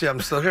obviously I'm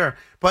still here.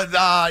 But,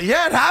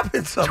 yeah, it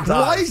happens sometimes.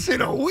 Twice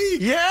in a week?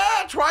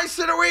 Yeah, twice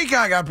in a week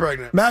I got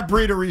pregnant. Matt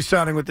Breida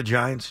re-signing with the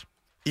Giants.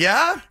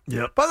 Yeah?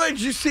 Yep. By the way,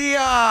 did you see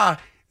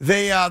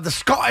the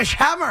Scottish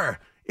Hammer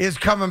is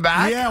coming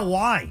back? Yeah,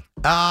 why?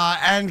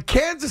 And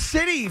Kansas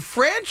City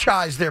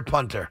franchised their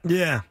punter.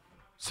 Yeah.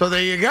 So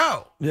there you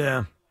go.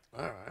 Yeah.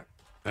 All right.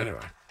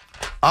 Anyway.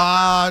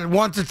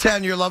 1 to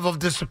 10, your level of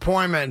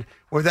disappointment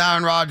with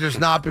Aaron Rodgers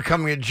not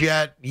becoming a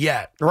Jet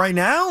yet. Right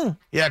now?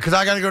 Yeah, because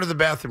I got to go to the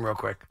bathroom real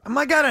quick.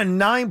 I got a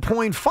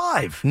 9.5.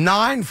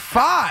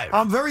 9.5?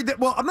 I'm very...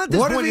 I'm not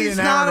disappointed what if he's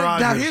in Aaron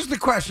Rodgers. Now, here's the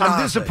question. I'm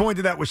honestly.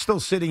 disappointed that we're still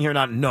sitting here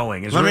not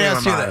knowing. Let me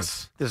ask you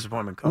this.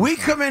 Disappointment comes We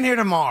from. come in here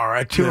tomorrow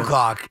at 2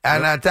 o'clock,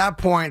 and at that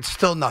point,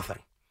 still nothing.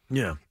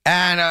 Yeah.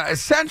 And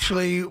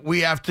essentially, we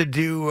have to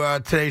do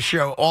today's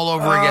show all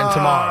over again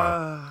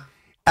tomorrow.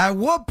 At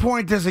what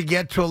point does it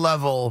get to a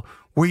level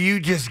where you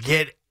just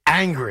get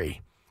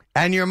angry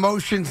and your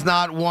emotion's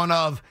not one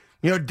of,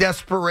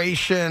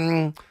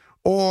 desperation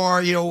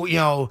or,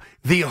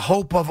 the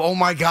hope of, oh,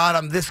 my God,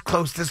 I'm this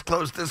close, this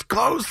close, this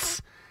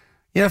close?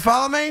 You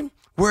follow me?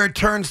 Where it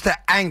turns to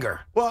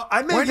anger. Well,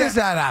 when does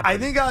that happen? I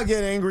think I'll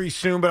get angry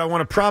soon, but I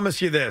want to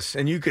promise you this,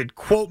 and you could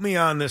quote me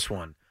on this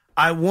one.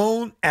 I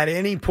won't at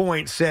any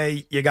point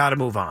say you got to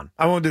move on.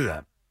 I won't do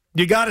that.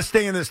 You got to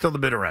stay in this till the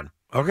bitter end.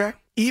 Okay.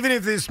 Even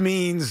if this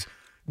means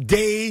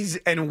days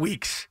and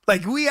weeks.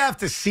 Like, we have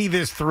to see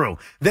this through.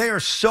 They are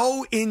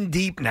so in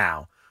deep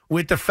now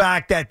with the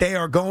fact that they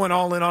are going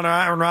all in on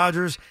Aaron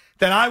Rodgers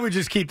that I would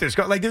just keep this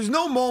going. Like, there's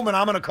no moment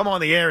I'm going to come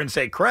on the air and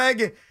say,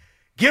 Craig,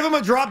 give him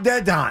a drop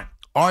dead time.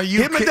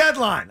 Give him a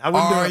deadline.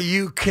 Are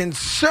you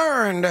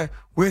concerned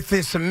with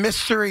this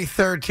mystery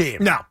third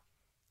team? No.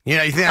 You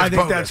think that's I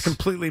think bogus? that's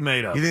completely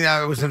made up. You think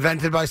that was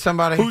invented by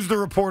somebody? Who's the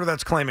reporter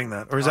that's claiming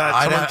that? Or is that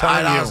someone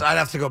telling you? I'd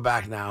have to go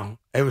back now.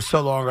 It was so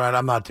long ago.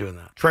 I'm not doing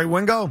that. Trey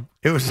Wingo?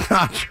 It was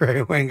not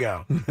Trey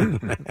Wingo.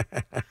 No,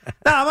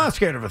 I'm not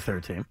scared of a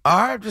third team. All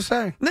right, just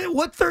saying.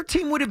 What third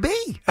team would it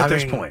be at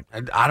this point?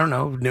 I don't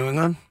know. New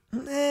England?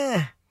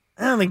 I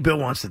don't think Bill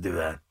wants to do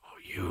that.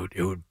 Oh,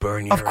 it would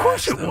burn your Of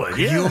course ass, it would. Could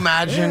Yeah. you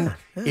imagine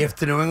if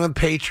the New England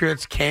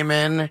Patriots came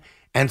in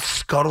and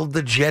scuttled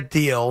the Jet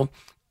deal,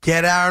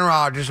 get Aaron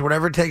Rodgers,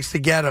 whatever it takes to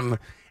get him,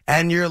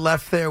 and you're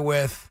left there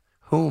with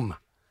whom?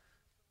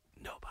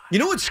 Nobody. You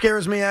know what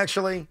scares me,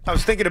 actually? I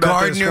was thinking about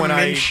Gardner this when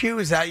Minshew,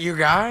 is that your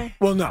guy?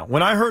 Well, no.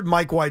 When I heard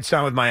Mike White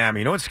sign with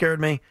Miami, you know what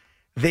scared me?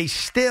 They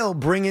still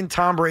bring in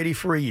Tom Brady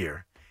for a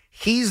year.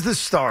 He's the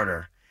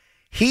starter.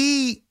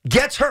 He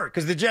gets hurt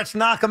because the Jets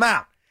knock him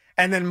out.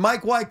 And then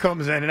Mike White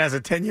comes in and has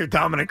a 10-year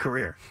dominant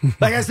career.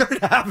 Like, I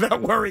started to have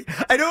that worry.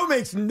 I know it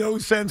makes no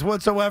sense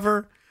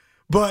whatsoever,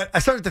 but I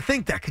started to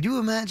think that. Could you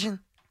imagine?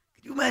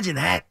 Could you imagine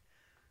that?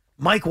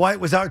 Mike White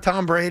was our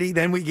Tom Brady,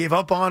 then we gave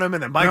up on him,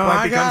 and then Mike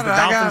White becomes the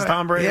Dolphins'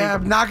 Tom Brady. Yeah,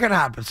 not going to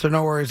happen, so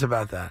no worries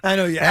about that. I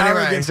know,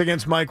 arrogance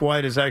against Mike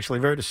White is actually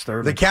very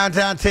disturbing. The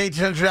countdown to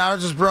 1800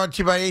 hours is brought to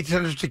you by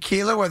 1800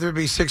 Tequila, whether it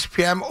be 6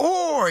 p.m.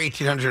 or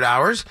 1800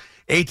 hours.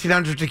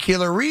 1800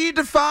 Tequila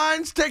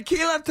redefines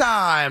tequila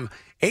time.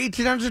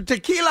 1800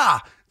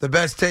 Tequila, the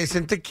best taste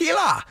in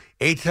tequila.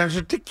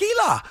 1800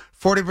 Tequila.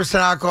 40%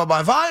 alcohol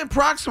by volume.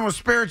 Proximo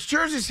Spirits,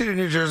 Jersey City,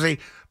 New Jersey.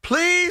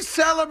 Please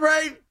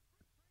celebrate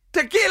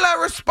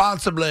tequila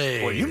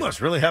responsibly. Boy, you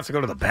must really have to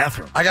go to the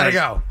bathroom. I got to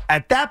go.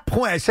 At that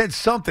point, I said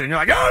something, and you're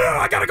like, oh, no,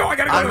 I got to go.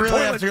 I really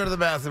have to go to the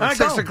bathroom. At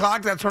 6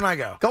 o'clock, that's when I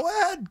go. Go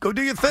ahead. Go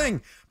do your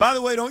thing. By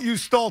the way, don't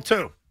use stall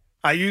 2.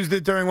 I used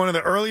it during one of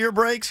the earlier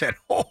breaks, and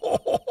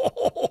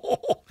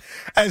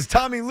as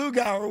Tommy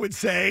Lugauer would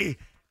say,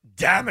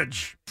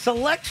 damage.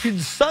 Selection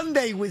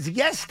Sunday was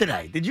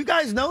yesterday. Did you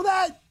guys know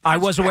that? I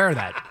was aware of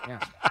that.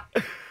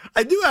 Yeah.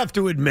 I do have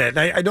to admit,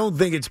 I don't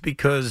think it's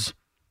because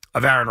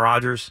of Aaron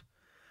Rodgers.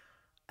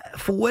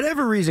 For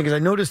whatever reason, because I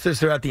noticed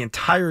this throughout the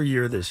entire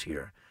year this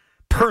year,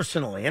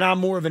 personally, and I'm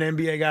more of an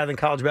NBA guy than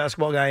college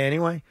basketball guy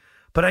anyway,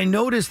 but I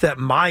noticed that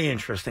my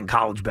interest in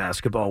college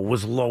basketball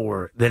was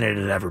lower than it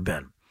had ever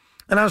been.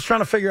 And I was trying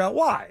to figure out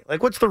why.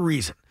 Like, what's the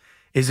reason?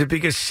 Is it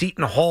because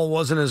Seton Hall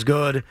wasn't as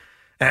good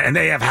and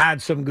they have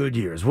had some good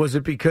years? Was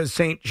it because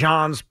St.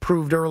 John's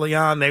proved early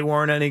on they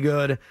weren't any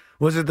good?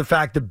 Was it the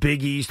fact the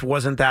Big East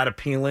wasn't that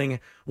appealing?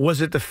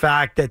 Was it the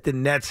fact that the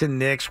Nets and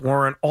Knicks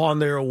weren't on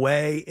their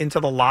way into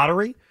the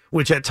lottery,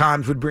 which at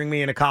times would bring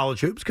me into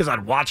college hoops because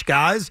I'd watch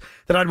guys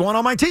that I'd want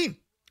on my team?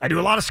 I do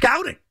a lot of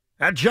scouting.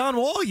 That John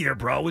Wall year,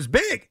 bro, was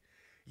big.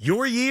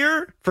 Your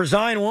year for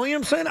Zion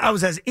Williamson, I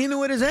was as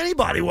into it as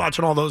anybody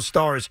watching all those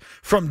stars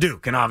from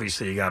Duke. And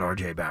obviously you got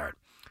R.J. Barrett.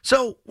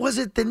 So was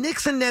it the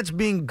Knicks and Nets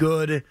being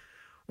good?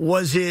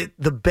 Was it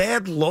the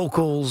bad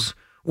locals?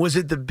 Was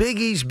it the Big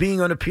East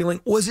being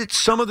unappealing? Was it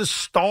some of the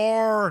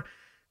star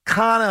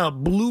kind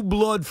of blue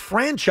blood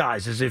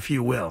franchises, if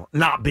you will,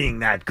 not being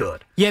that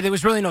good? Yeah, there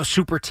was really no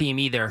super team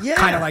either. Yeah.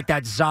 Kind of like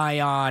that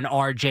Zion,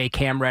 RJ,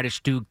 Cam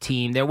Reddish, Duke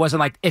team. There wasn't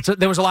like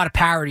there was a lot of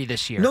parity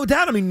this year. No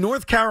doubt. I mean,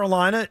 North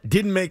Carolina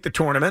didn't make the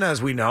tournament,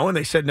 as we know, and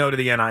they said no to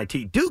the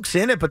NIT. Duke's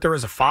in it, but there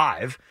was a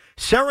 5.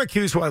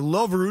 Syracuse, who I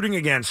love rooting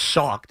against,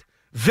 sucked.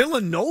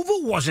 Villanova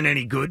wasn't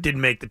any good,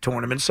 didn't make the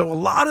tournament. So a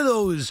lot of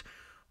those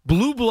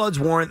blue bloods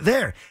weren't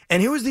there.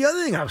 And here was the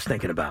other thing I was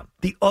thinking about.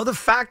 The other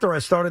factor I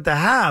started to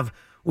have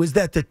was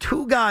that the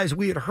 2 guys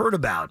we had heard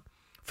about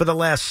for the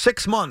last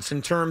 6 months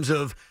in terms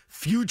of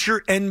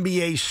future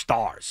NBA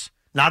stars,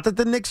 not that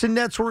the Knicks and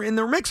Nets were in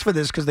their mix for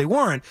this because they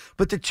weren't,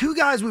 but the 2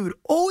 guys we would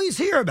always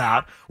hear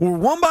about were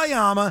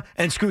Wembanyama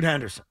and Scoot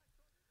Henderson.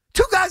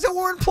 2 guys that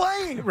weren't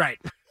playing. Right.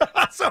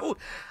 So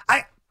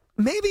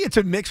maybe it's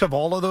a mix of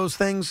all of those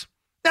things.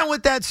 Now,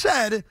 with that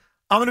said,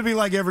 I'm going to be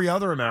like every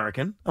other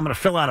American. I'm going to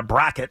fill out a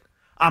bracket.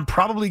 I'm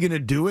probably going to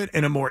do it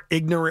in a more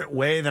ignorant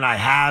way than I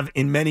have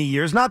in many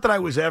years. Not that I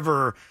was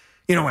ever,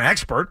 an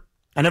expert.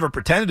 I never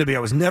pretended to be. I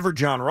was never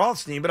John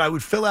Rothstein, but I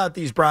would fill out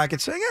these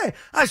brackets saying, hey,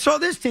 I saw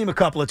this team a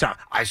couple of times.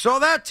 I saw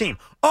that team.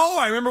 Oh,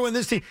 I remember when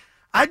this team.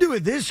 I do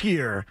it this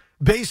year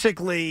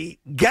basically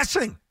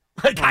guessing.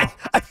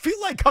 I feel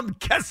like I'm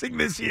guessing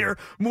this year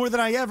more than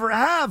I ever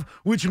have,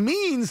 which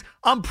means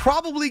I'm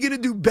probably going to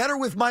do better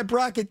with my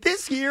bracket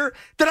this year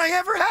than I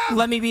ever have.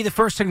 Let me be the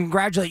first to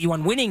congratulate you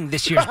on winning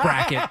this year's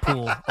bracket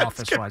pool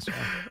office-wise.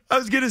 I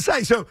was going to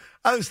say, so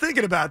I was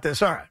thinking about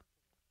this. All right,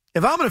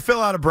 if I'm going to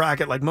fill out a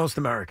bracket like most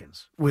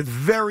Americans with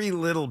very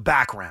little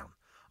background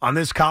on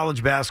this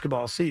college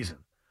basketball season,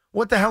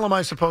 what the hell am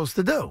I supposed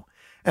to do?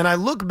 And I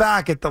look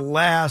back at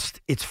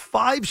it's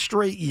 5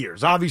 straight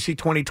years. Obviously,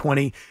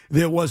 2020,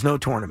 there was no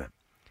tournament.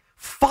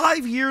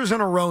 5 years in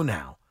a row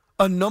now,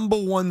 a number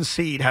 1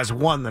 seed has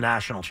won the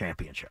national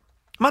championship.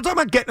 I'm not talking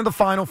about getting to the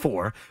Final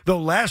Four, though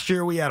last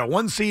year we had a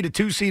 1 seed, a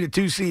 2 seed, a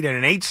 2 seed, and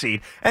an 8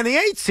 seed. And the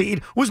 8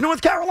 seed was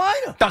North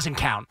Carolina. Doesn't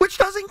count. Which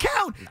doesn't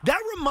count. No.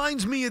 That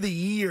reminds me of the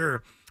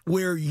year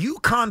where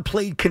UConn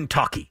played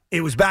Kentucky.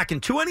 It was back in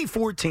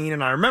 2014,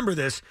 and I remember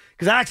this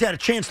because I actually had a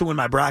chance to win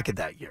my bracket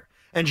that year.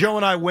 And Joe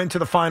and I went to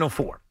the Final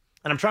Four.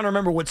 And I'm trying to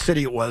remember what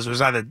city it was. It was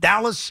either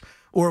Dallas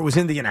or it was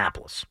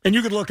Indianapolis. And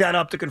you could look that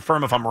up to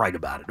confirm if I'm right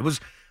about it.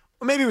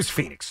 Maybe it was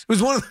Phoenix. It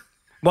was one of the...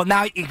 Well,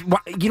 now,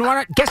 you know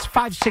what? Guess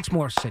 5, 6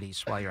 more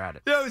cities while you're at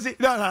it. No.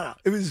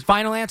 It was...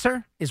 Final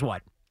answer is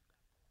what?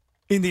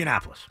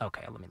 Indianapolis.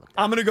 Okay, let me look.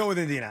 I'm going to go with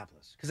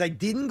Indianapolis. Because I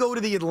didn't go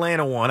to the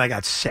Atlanta one. I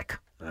got sick.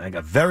 I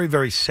got very,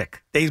 very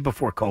sick. Days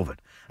before COVID.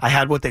 I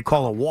had what they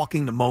call a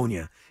walking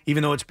pneumonia,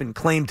 even though it's been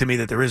claimed to me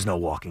that there is no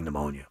walking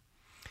pneumonia.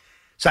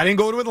 So I didn't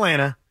go to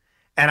Atlanta,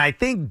 and I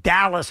think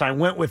Dallas, I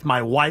went with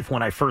my wife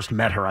when I first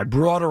met her. I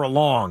brought her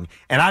along,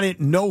 and I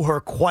didn't know her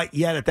quite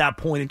yet at that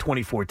point in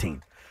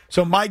 2014.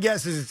 So my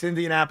guess is it's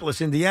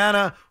Indianapolis,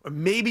 Indiana, or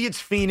maybe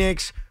it's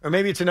Phoenix, or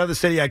maybe it's another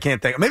city I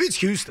can't think of. Maybe it's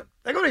Houston.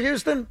 Did I go to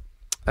Houston?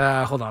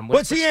 Hold on.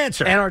 What's the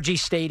answer? NRG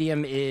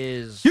Stadium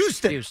is...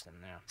 Houston. Yeah.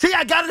 See,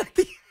 I got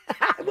it.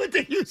 I went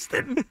to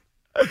Houston.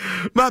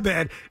 My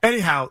bad.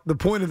 Anyhow, the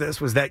point of this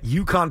was that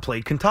UConn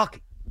played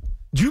Kentucky.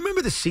 Do you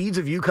remember the seeds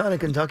of UConn and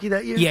Kentucky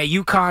that year? Yeah,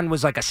 UConn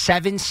was like a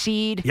 7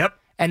 seed. Yep.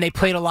 And they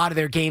played a lot of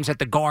their games at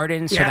the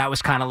Garden, so that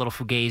was kind of a little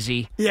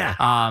fugazi. Yeah.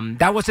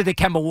 That wasn't the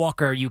Kemba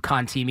Walker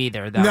UConn team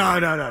either. No.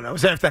 It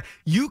was after that.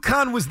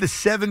 UConn was the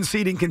 7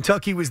 seed and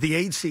Kentucky was the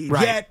 8 seed.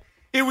 Right. Yet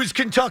it was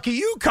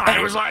Kentucky, UConn.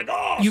 It was like,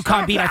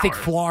 UConn beat, I think,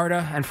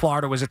 Florida, and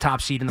Florida was a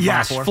top seed in the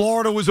Final Four. Yes,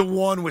 Florida was a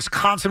 1.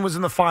 Wisconsin was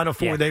in the Final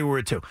Four. Yeah. They were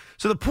a 2.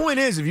 So the point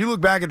is, if you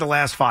look back at the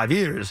last 5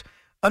 years,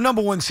 a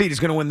number 1 seed is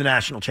going to win the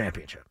national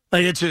championship.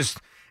 Like,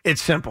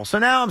 it's simple. So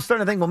now I'm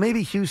starting to think, well,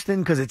 maybe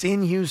Houston, because it's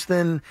in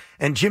Houston,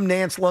 and Jim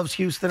Nance loves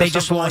Houston. They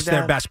just lost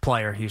their best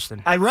player,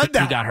 Houston. I read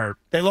that. He got hurt.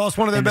 They lost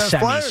one of their best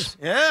players.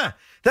 Yeah.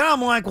 Then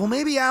I'm like, well,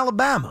 maybe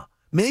Alabama.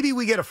 Maybe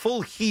we get a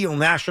full heel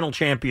national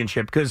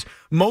championship, because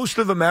most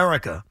of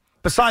America,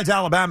 besides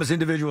Alabama's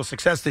individual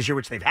success this year,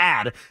 which they've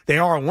had, they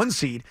are a 1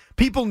 seed,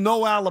 people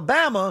know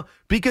Alabama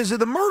because of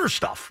the murder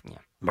stuff. Yeah.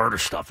 Murder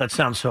stuff. That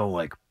sounds so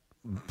like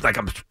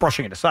I'm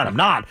brushing it aside. I'm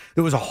not.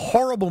 There was a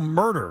horrible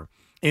murder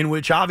in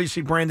which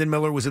obviously Brandon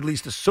Miller was at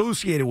least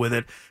associated with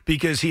it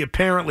because he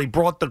apparently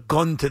brought the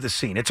gun to the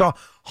scene. It's a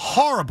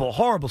horrible,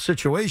 horrible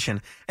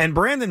situation. And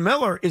Brandon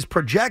Miller is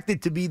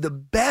projected to be the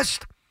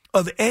best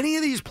of any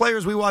of these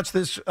players we watch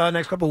this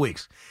next couple of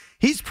weeks.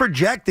 He's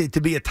projected to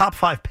be a top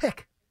 5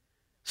 pick.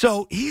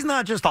 So he's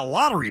not just a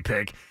lottery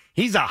pick.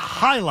 He's a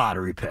high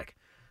lottery pick.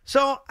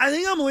 So I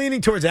think I'm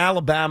leaning towards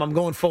Alabama. I'm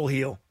going full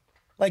heel.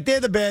 Like, they're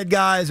the bad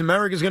guys.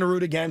 America's going to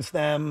root against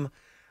them.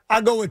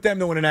 I'll go with them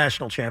to win a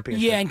national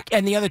championship. Yeah,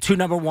 and the other 2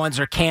 number 1s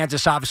are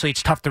Kansas. Obviously,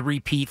 it's tough to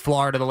repeat.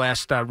 Florida, the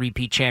last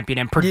repeat champion.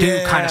 And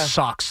Purdue kind of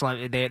sucks.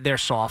 They're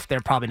soft.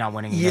 They're probably not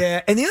winning either.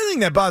 Yeah, and the other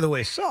thing that, by the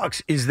way,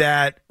 sucks is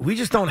that we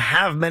just don't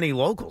have many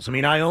locals. I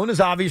mean, Iona's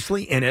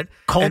obviously in it.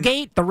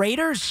 Colgate, the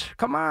Raiders?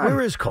 Come on.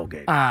 Where is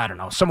Colgate? I don't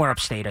know. Somewhere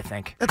upstate, I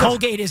think.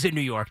 Colgate is in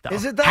New York, though.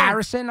 Is it, though?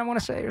 Harrison, I want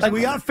to say. Like,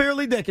 we got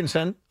Fairleigh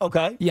Dickinson.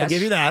 Okay. Yes. I'll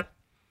give you that.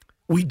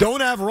 We don't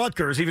have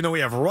Rutgers, even though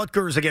we have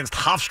Rutgers against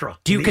Hofstra.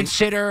 Do you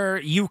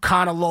consider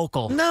UConn a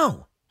local?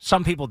 No.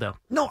 Some people do.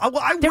 No,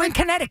 they're in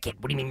Connecticut.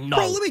 What do you mean, no?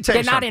 Bro, let me tell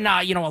you something. They're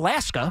not in,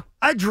 Alaska.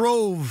 I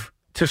drove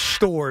to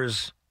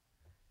stores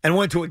and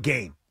went to a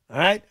game, all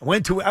right?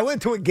 I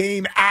went to a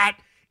game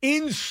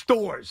in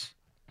stores,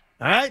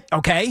 all right?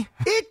 Okay.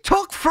 It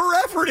took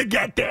forever to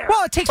get there.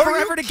 Well, it takes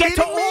forever to get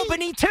to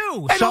Albany,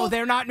 too. So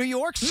they're not New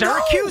York.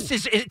 Syracuse,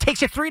 it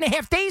takes you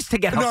 3.5 days to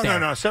get up there.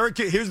 No.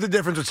 Syracuse. Here's the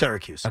difference with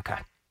Syracuse. Okay.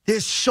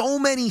 There's so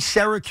many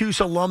Syracuse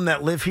alum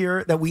that live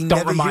here that we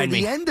never hear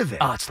the end of it.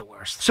 Oh, it's the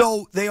worst.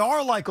 So they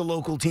are like a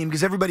local team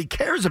because everybody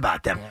cares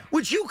about them,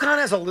 which UConn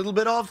has a little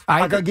bit of.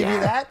 I'll give you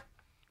that.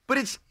 But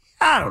it's,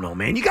 I don't know,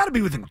 man. You got to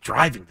be within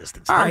driving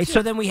distance. All right,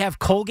 so then we have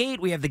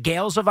Colgate. We have the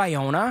Gales of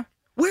Iona.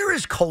 Where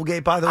is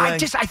Colgate, by the way?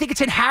 I think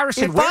it's in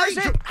Harrison. Where is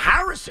it?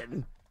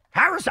 Harrison?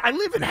 I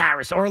live in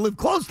Harrison, or I live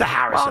close to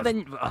Harrison. Well,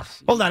 then...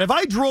 hold on. If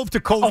I drove to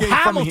Colgate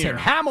from here...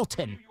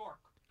 Hamilton.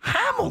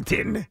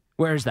 Hamilton?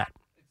 Where is that?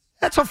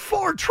 That's a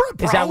far trip,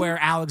 bro. Is that where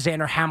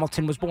Alexander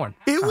Hamilton was born?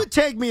 It would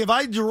take me, if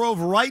I drove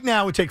right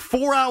now, it would take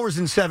 4 hours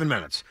and 7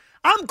 minutes.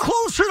 I'm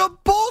closer to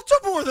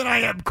Baltimore than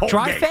I am Colgate.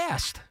 Drive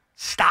fast.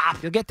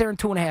 Stop. You'll get there in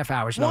 2.5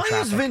 hours. Why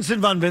is Vincent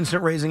Von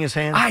Vincent raising his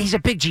hand? He's a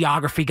big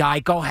geography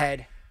guy. Go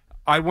ahead.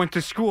 I went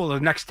to school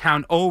the next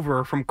town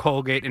over from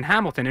Colgate in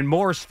Hamilton. In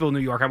Morrisville, New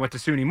York. I went to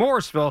SUNY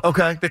Morrisville.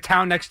 Okay. The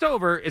town next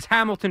over is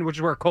Hamilton, which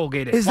is where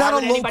Colgate is. Why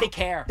would anybody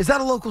care? Is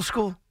that a local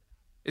school?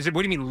 Is it?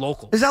 What do you mean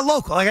local? Is that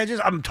local?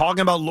 I'm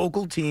talking about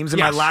local teams and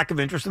my lack of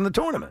interest in the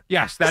tournament.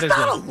 Yes, that is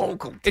not a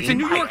local team. It's a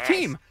New York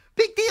team.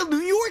 Big deal, New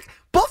York.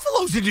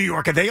 Buffalo's in New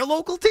York. Are they a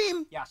local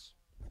team? Yes.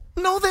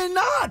 No, they're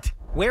not.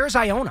 Where is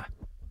Iona?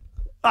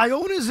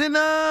 Iona's in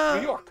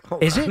New York.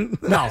 Is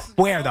it? No.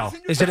 Where though?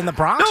 Is it in the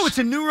Bronx? No, it's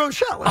in New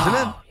Rochelle, isn't it?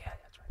 Yeah,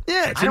 that's right.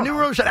 Yeah, it's in New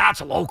Rochelle. That's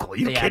local. Are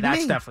you kidding me?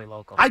 That's definitely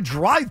local. I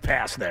drive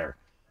past there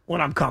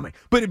when I'm coming.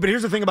 But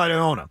here's the thing about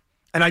Iona,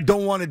 and I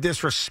don't want to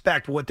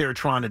disrespect what they're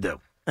trying to do.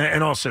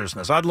 In all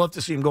seriousness, I'd love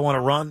to see them go on a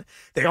run.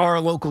 They are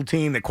a local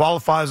team. They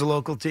qualify as a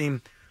local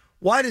team.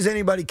 Why does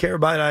anybody care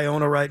about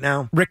Iona right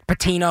now? Rick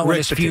Pitino and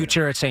his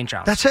future at St.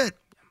 John's. That's it.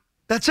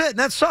 And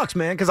that sucks,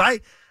 man, because I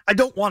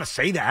don't want to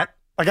say that.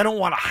 Like, I don't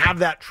want to have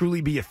that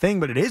truly be a thing,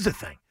 but it is a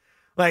thing.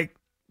 Like,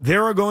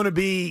 there are going to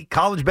be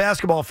college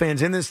basketball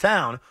fans in this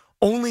town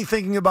only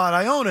thinking about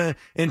Iona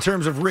in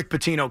terms of Rick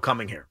Pitino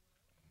coming here.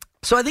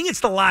 So I think it's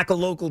the lack of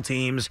local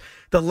teams,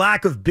 the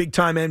lack of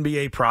big-time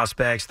NBA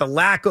prospects, the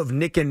lack of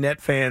Nick and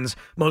Net fans,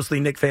 mostly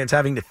Nick fans,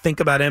 having to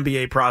think about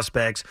NBA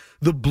prospects,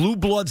 the blue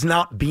bloods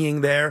not being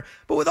there.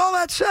 But with all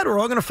that said, we're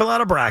all going to fill out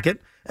a bracket,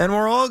 and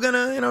we're all going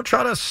to,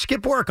 try to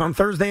skip work on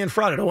Thursday and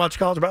Friday to watch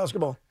college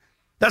basketball.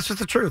 That's just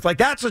the truth. Like,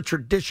 that's a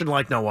tradition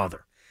like no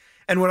other.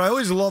 And what I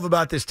always love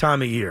about this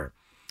time of year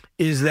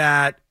is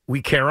that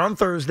we care on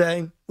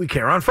Thursday, we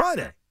care on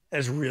Friday.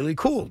 That's really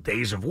cool.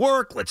 Days of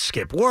work, let's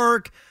skip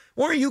work.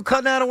 Weren't you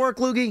cutting out of work,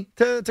 Loogie,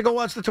 to go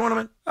watch the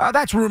tournament?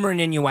 That's rumor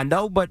and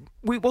innuendo, but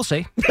we'll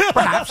see.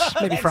 Perhaps.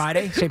 Maybe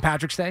Friday, St.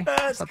 Patrick's Day.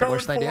 That's not the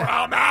worst idea.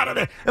 I'm out of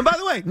there. And by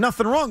the way,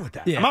 nothing wrong with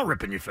that. Yeah. I'm not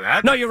ripping you for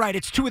that. No, you're right.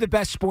 It's 2 of the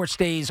best sports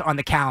days on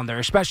the calendar,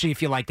 especially if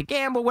you like to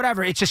gamble,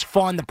 whatever. It's just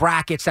fun. The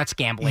brackets, that's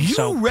gambling.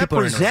 You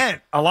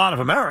represent a lot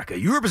of America.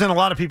 You represent a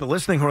lot of people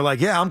listening who are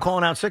like, yeah, I'm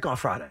calling out sick on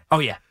Friday. Oh,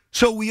 yeah.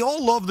 So we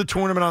all love the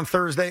tournament on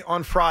Thursday,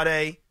 on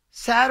Friday,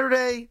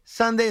 Saturday,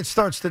 Sunday, it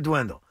starts to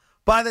dwindle.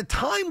 By the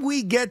time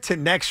we get to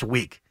next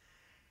week,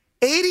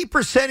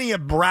 80% of your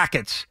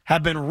brackets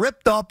have been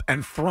ripped up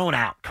and thrown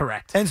out.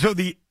 Correct. And so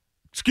the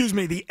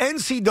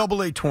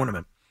NCAA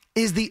tournament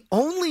is the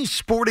only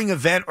sporting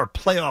event or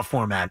playoff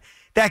format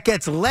that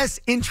gets less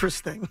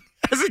interesting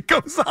as it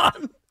goes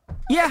on.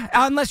 Yeah,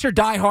 unless you're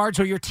diehards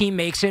or your team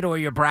makes it or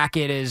your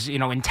bracket is,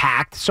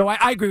 intact. So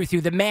I agree with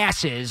you. The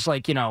masses,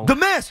 The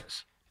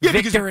masses. Yeah,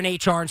 Victor in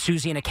HR and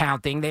Susie in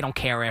accounting, they don't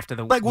care after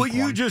the like what week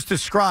you one. just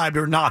described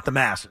are not the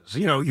masses.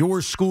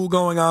 Your school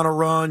going on a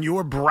run,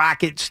 your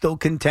bracket still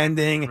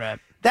contending. Right.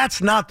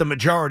 That's not the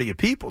majority of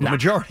people. The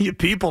majority of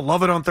people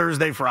love it on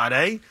Thursday,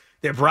 Friday.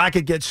 Their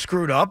bracket gets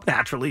screwed up,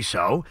 naturally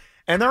so,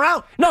 and they're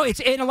out. No,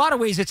 it's in a lot of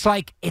ways it's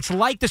like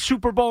the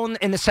Super Bowl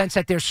in the sense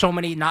that there's so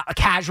many not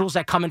casuals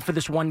that come in for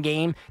this one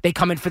game. They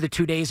come in for the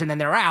 2 days and then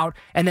they're out,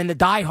 and then the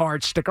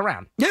diehards stick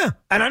around. Yeah,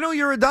 and I know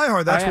you're a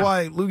diehard. That's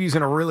why Loogie's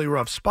in a really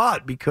rough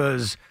spot,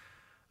 because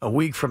a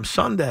week from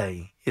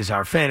Sunday is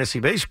our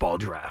fantasy baseball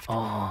draft.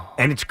 Oh.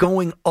 And it's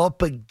going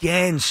up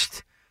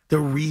against the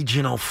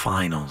regional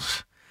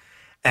finals.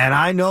 And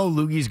I know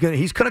Loogie's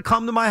he's going to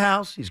come to my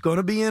house. He's going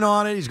to be in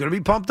on it. He's going to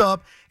be pumped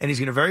up. And he's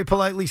going to very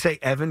politely say,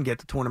 Evan, get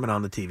the tournament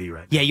on the TV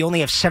right now. Yeah, you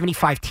only have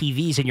 75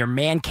 TVs in your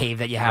man cave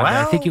that you have.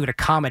 Well, I think you would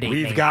accommodate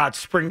me. We've got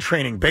spring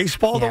training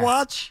baseball to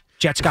watch.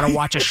 Jets got to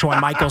watch a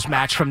Shawn Michaels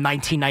match from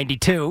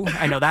 1992.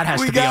 I know that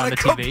has to be on the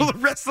TV. We got a couple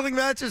of wrestling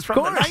matches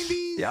from the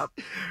 90s. Yep.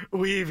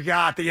 We've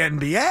got the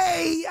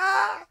NBA.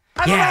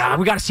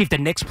 We got to see if the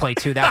Knicks play,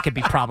 too. That could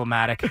be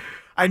problematic.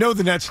 I know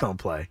the Nets don't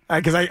play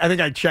because I think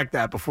I checked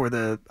that before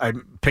I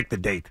picked the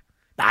date.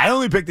 Now, I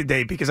only picked the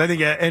date because I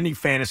think any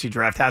fantasy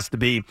draft has to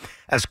be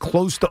as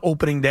close to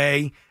opening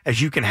day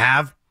as you can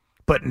have,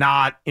 but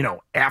not,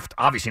 after,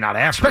 obviously not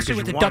after. Especially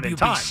with the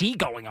WBC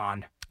going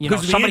on.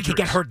 Somebody could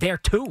get hurt there,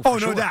 too.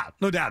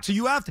 No doubt. So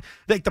you have to,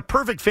 the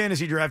perfect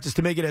fantasy draft is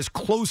to make it as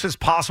close as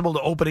possible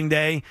to opening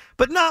day,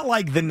 but not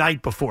like the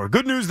night before.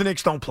 Good news, the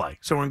Knicks don't play,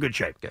 so we're in good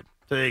shape. Good.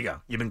 So there you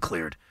go. You've been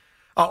cleared.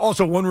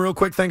 Also, one real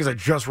quick thing, because I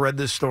just read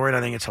this story and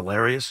I think it's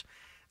hilarious.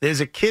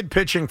 There's a kid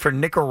pitching for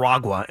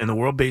Nicaragua in the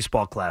World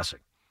Baseball Classic.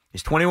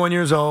 He's 21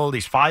 years old.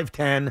 He's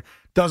 5'10",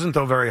 doesn't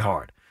throw very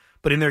hard.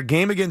 But in their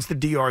game against the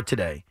DR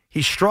today,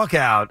 he struck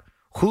out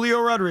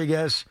Julio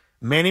Rodriguez,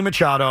 Manny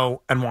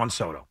Machado, and Juan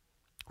Soto,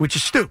 which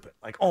is stupid.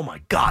 Oh,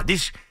 my God.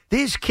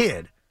 This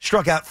kid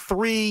struck out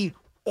 3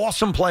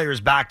 awesome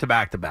players back to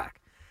back to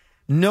back.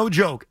 No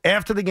joke.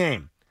 After the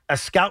game, a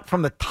scout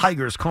from the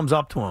Tigers comes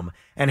up to him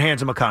and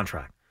hands him a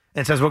contract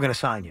and says, we're going to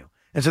sign you.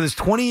 And so this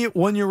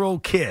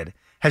 21-year-old kid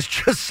has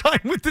just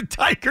signed with the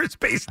Tigers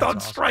based on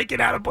striking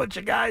out a bunch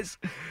of guys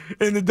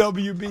in the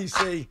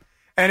WBC.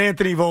 And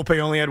Anthony Volpe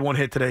only had 1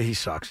 hit today. He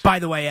sucks. By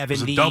the way, Evan,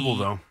 it was a double,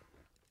 though.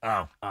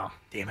 Oh,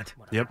 damn it.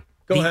 Yep.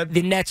 Go ahead.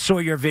 The Nets saw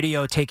your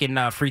video taking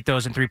free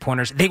throws and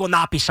 3-pointers. They will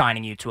not be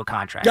signing you to a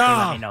contract. They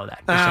let me know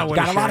that. They said, you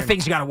got a lot of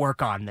things you got to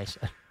work on. They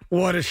said.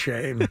 What a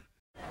shame.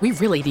 We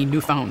really need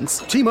new phones.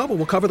 T-Mobile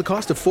will cover the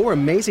cost of 4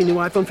 amazing new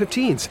iPhone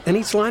 15s, and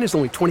each line is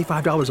only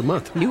 $25 a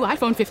month. New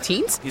iPhone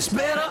 15s? It's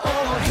better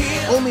over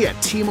here. Only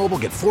at T-Mobile,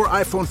 get 4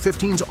 iPhone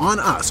 15s on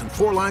us and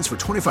 4 lines for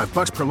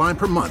 $25 per line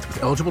per month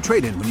with eligible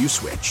trade-in when you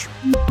switch.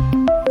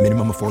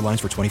 Minimum of 4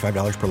 lines for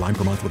 $25 per line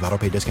per month with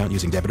autopay discount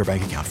using debit or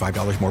bank account.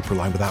 $5 more per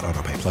line without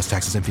autopay, plus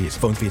taxes and fees.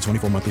 Phone fee at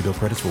 24 monthly bill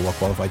credits for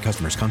well-qualified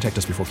customers. Contact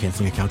us before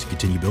canceling account to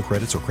continue bill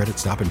credits or credit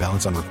stop and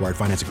balance on required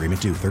finance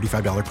agreement due.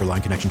 $35 per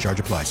line connection charge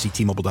applies. See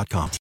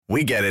T-Mobile.com.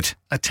 We get it.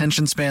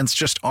 Attention spans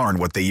just aren't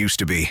what they used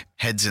to be.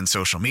 Heads in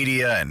social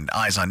media and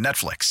eyes on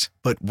Netflix.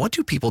 But what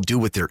do people do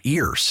with their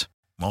ears?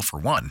 Well, for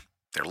one,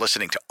 they're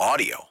listening to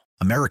audio.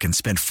 Americans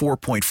spend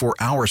 4.4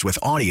 hours with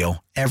audio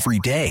every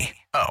day.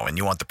 Oh, and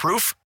you want the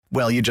proof?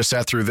 Well, you just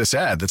sat through this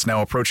ad that's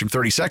now approaching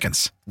 30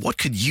 seconds. What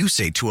could you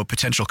say to a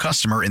potential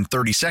customer in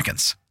 30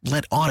 seconds?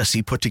 Let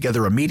Odyssey put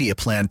together a media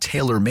plan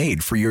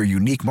tailor-made for your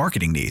unique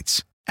marketing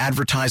needs.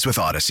 Advertise with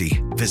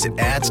Odyssey. Visit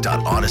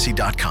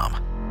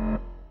ads.odyssey.com.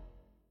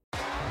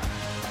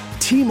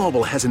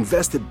 T-Mobile has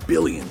invested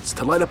billions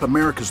to light up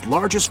America's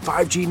largest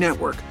 5G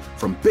network,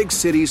 from big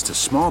cities to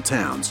small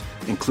towns,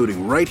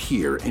 including right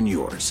here in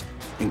yours.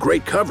 And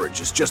great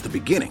coverage is just the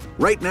beginning.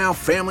 Right now,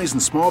 families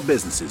and small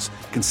businesses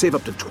can save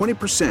up to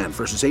 20%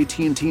 versus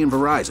AT&T and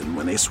Verizon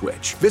when they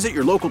switch. Visit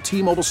your local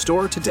T-Mobile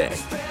store today.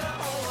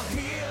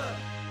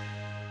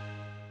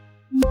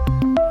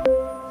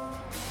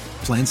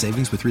 Plan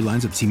savings with 3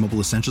 lines of T-Mobile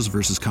Essentials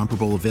versus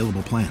comparable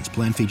available plans.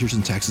 Plan features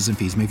and taxes and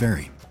fees may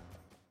vary.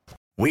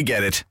 We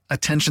get it.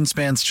 Attention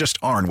spans just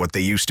aren't what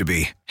they used to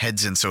be.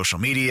 Heads in social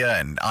media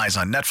and eyes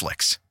on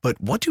Netflix.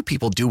 But what do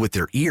people do with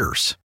their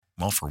ears?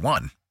 Well, for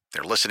one,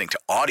 they're listening to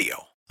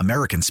audio.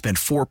 Americans spend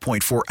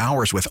 4.4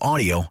 hours with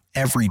audio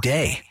every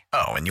day.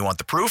 Oh, and you want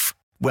the proof?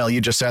 Well, you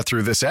just sat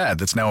through this ad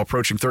that's now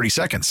approaching 30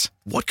 seconds.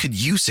 What could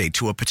you say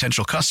to a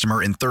potential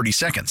customer in 30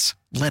 seconds?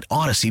 Let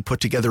Odyssey put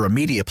together a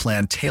media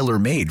plan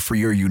tailor-made for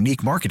your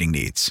unique marketing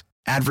needs.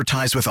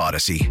 Advertise with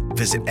Odyssey.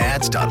 Visit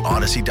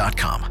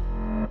ads.odyssey.com.